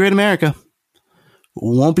 Won't be Great America.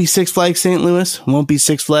 Won't be Six Flags St. Louis. Won't be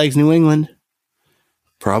Six Flags New England.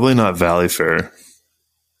 Probably not Valley Fair.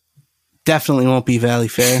 Definitely won't be Valley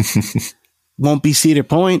Fair. Won't be Cedar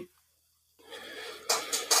Point.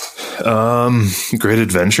 Great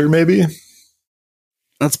Adventure, maybe?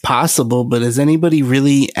 That's possible, but is anybody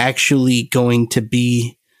really actually going to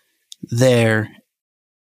be there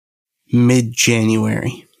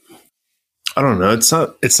mid-January? I don't know.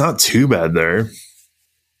 It's not too bad there.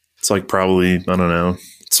 It's like probably, I don't know.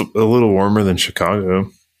 It's a little warmer than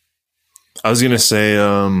Chicago. I was going to say,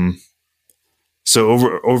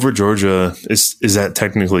 so over Georgia, is that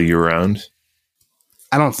technically year round?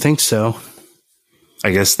 I don't think so.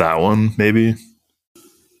 I guess that one, maybe.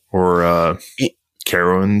 Or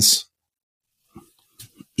Carowinds.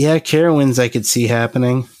 Yeah, Carowinds I could see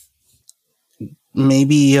happening.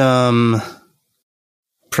 Maybe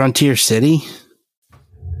Frontier City.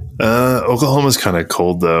 Oklahoma's kind of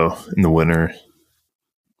cold though in the winter.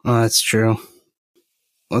 Oh, that's true.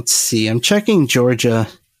 Let's see. I'm checking Georgia.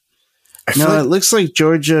 No, it looks like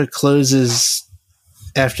Georgia closes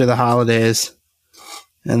after the holidays,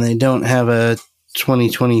 and they don't have a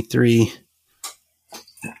 2023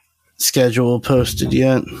 schedule posted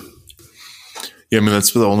yet. Yeah, I mean,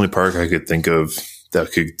 that's the only park I could think of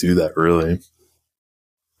that could do that, really.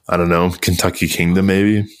 I don't know. Kentucky Kingdom,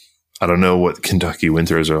 maybe? I don't know what Kentucky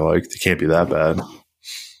winters are like. They can't be that bad.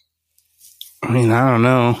 I mean, I don't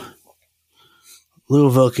know.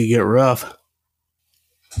 Louisville could get rough.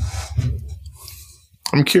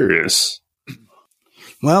 I'm curious.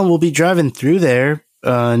 Well, we'll be driving through there,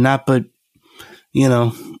 not but,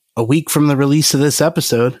 a week from the release of this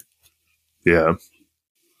episode. Yeah.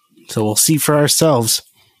 So we'll see for ourselves.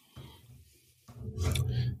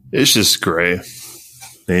 It's just gray,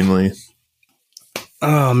 mainly.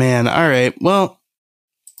 Oh, man. All right. Well,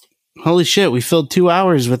 holy shit. We filled 2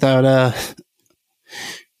 hours without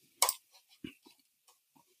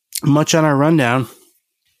much on our rundown.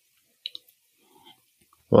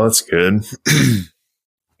 Well, that's good.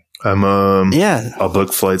 I'll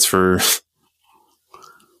book flights for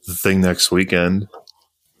the thing next weekend.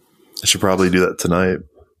 I should probably do that tonight.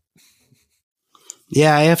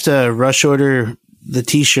 Yeah, I have to rush order the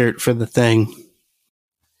t-shirt for the thing.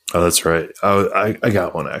 Oh, that's right. I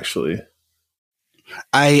got one, actually.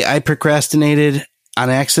 I procrastinated on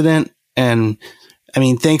accident, and I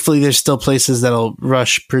mean, thankfully there's still places that'll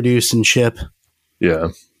rush, produce, and ship. Yeah.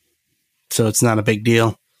 So it's not a big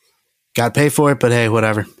deal. Got to pay for it, but hey,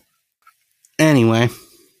 whatever. Anyway,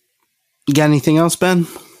 you got anything else, Ben?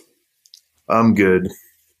 I'm good.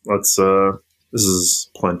 This is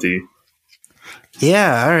plenty.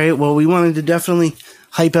 Yeah, all right. Well, we wanted to definitely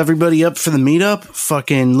hype everybody up for the meetup.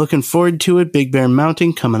 Fucking looking forward to it. Big Bear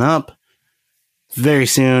Mountain coming up very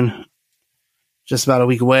soon. Just about a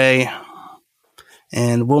week away.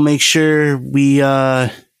 And we'll make sure we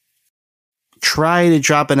try to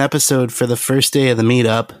drop an episode for the first day of the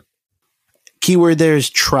meetup. Keyword there is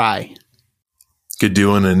try. Could do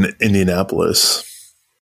one in Indianapolis.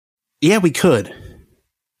 Yeah, we could.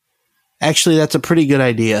 Actually, that's a pretty good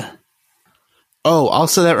idea. Oh,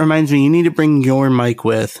 also that reminds me, you need to bring your mic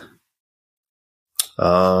with.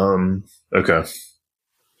 Okay.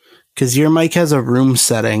 Because your mic has a room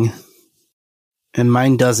setting. And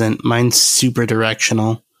mine doesn't. Mine's super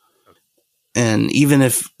directional. And even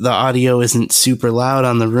if the audio isn't super loud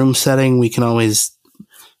on the room setting, we can always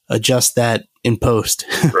adjust that in post.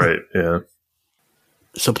 Right, yeah.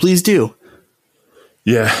 So please do.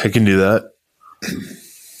 Yeah, I can do that.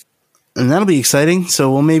 And that'll be exciting.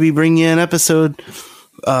 So we'll maybe bring you an episode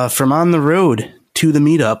from on the road to the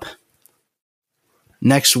meetup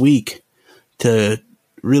next week to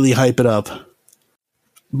really hype it up.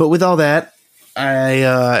 But with all that,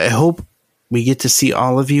 I hope we get to see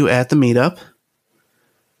all of you at the meetup.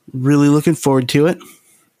 Really looking forward to it.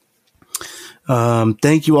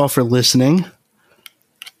 Thank you all for listening.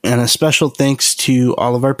 And a special thanks to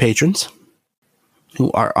all of our patrons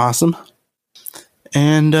who are awesome.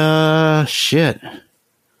 And, shit. I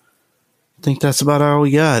think that's about all we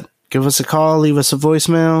got. Give us a call, leave us a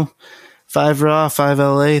voicemail. 5RAW,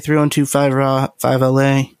 5LA, 312-5RAW,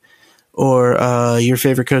 5LA. Or,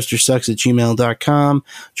 yourfavoritecoastersucks@gmail.com.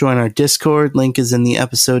 Join our Discord. Link is in the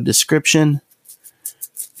episode description.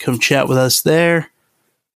 Come chat with us there.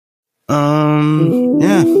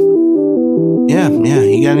 Yeah.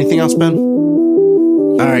 You got anything else, Ben?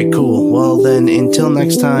 All right, cool. Well, then, until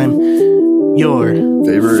next time, your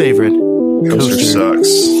favorite Coaster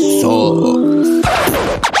Sucks.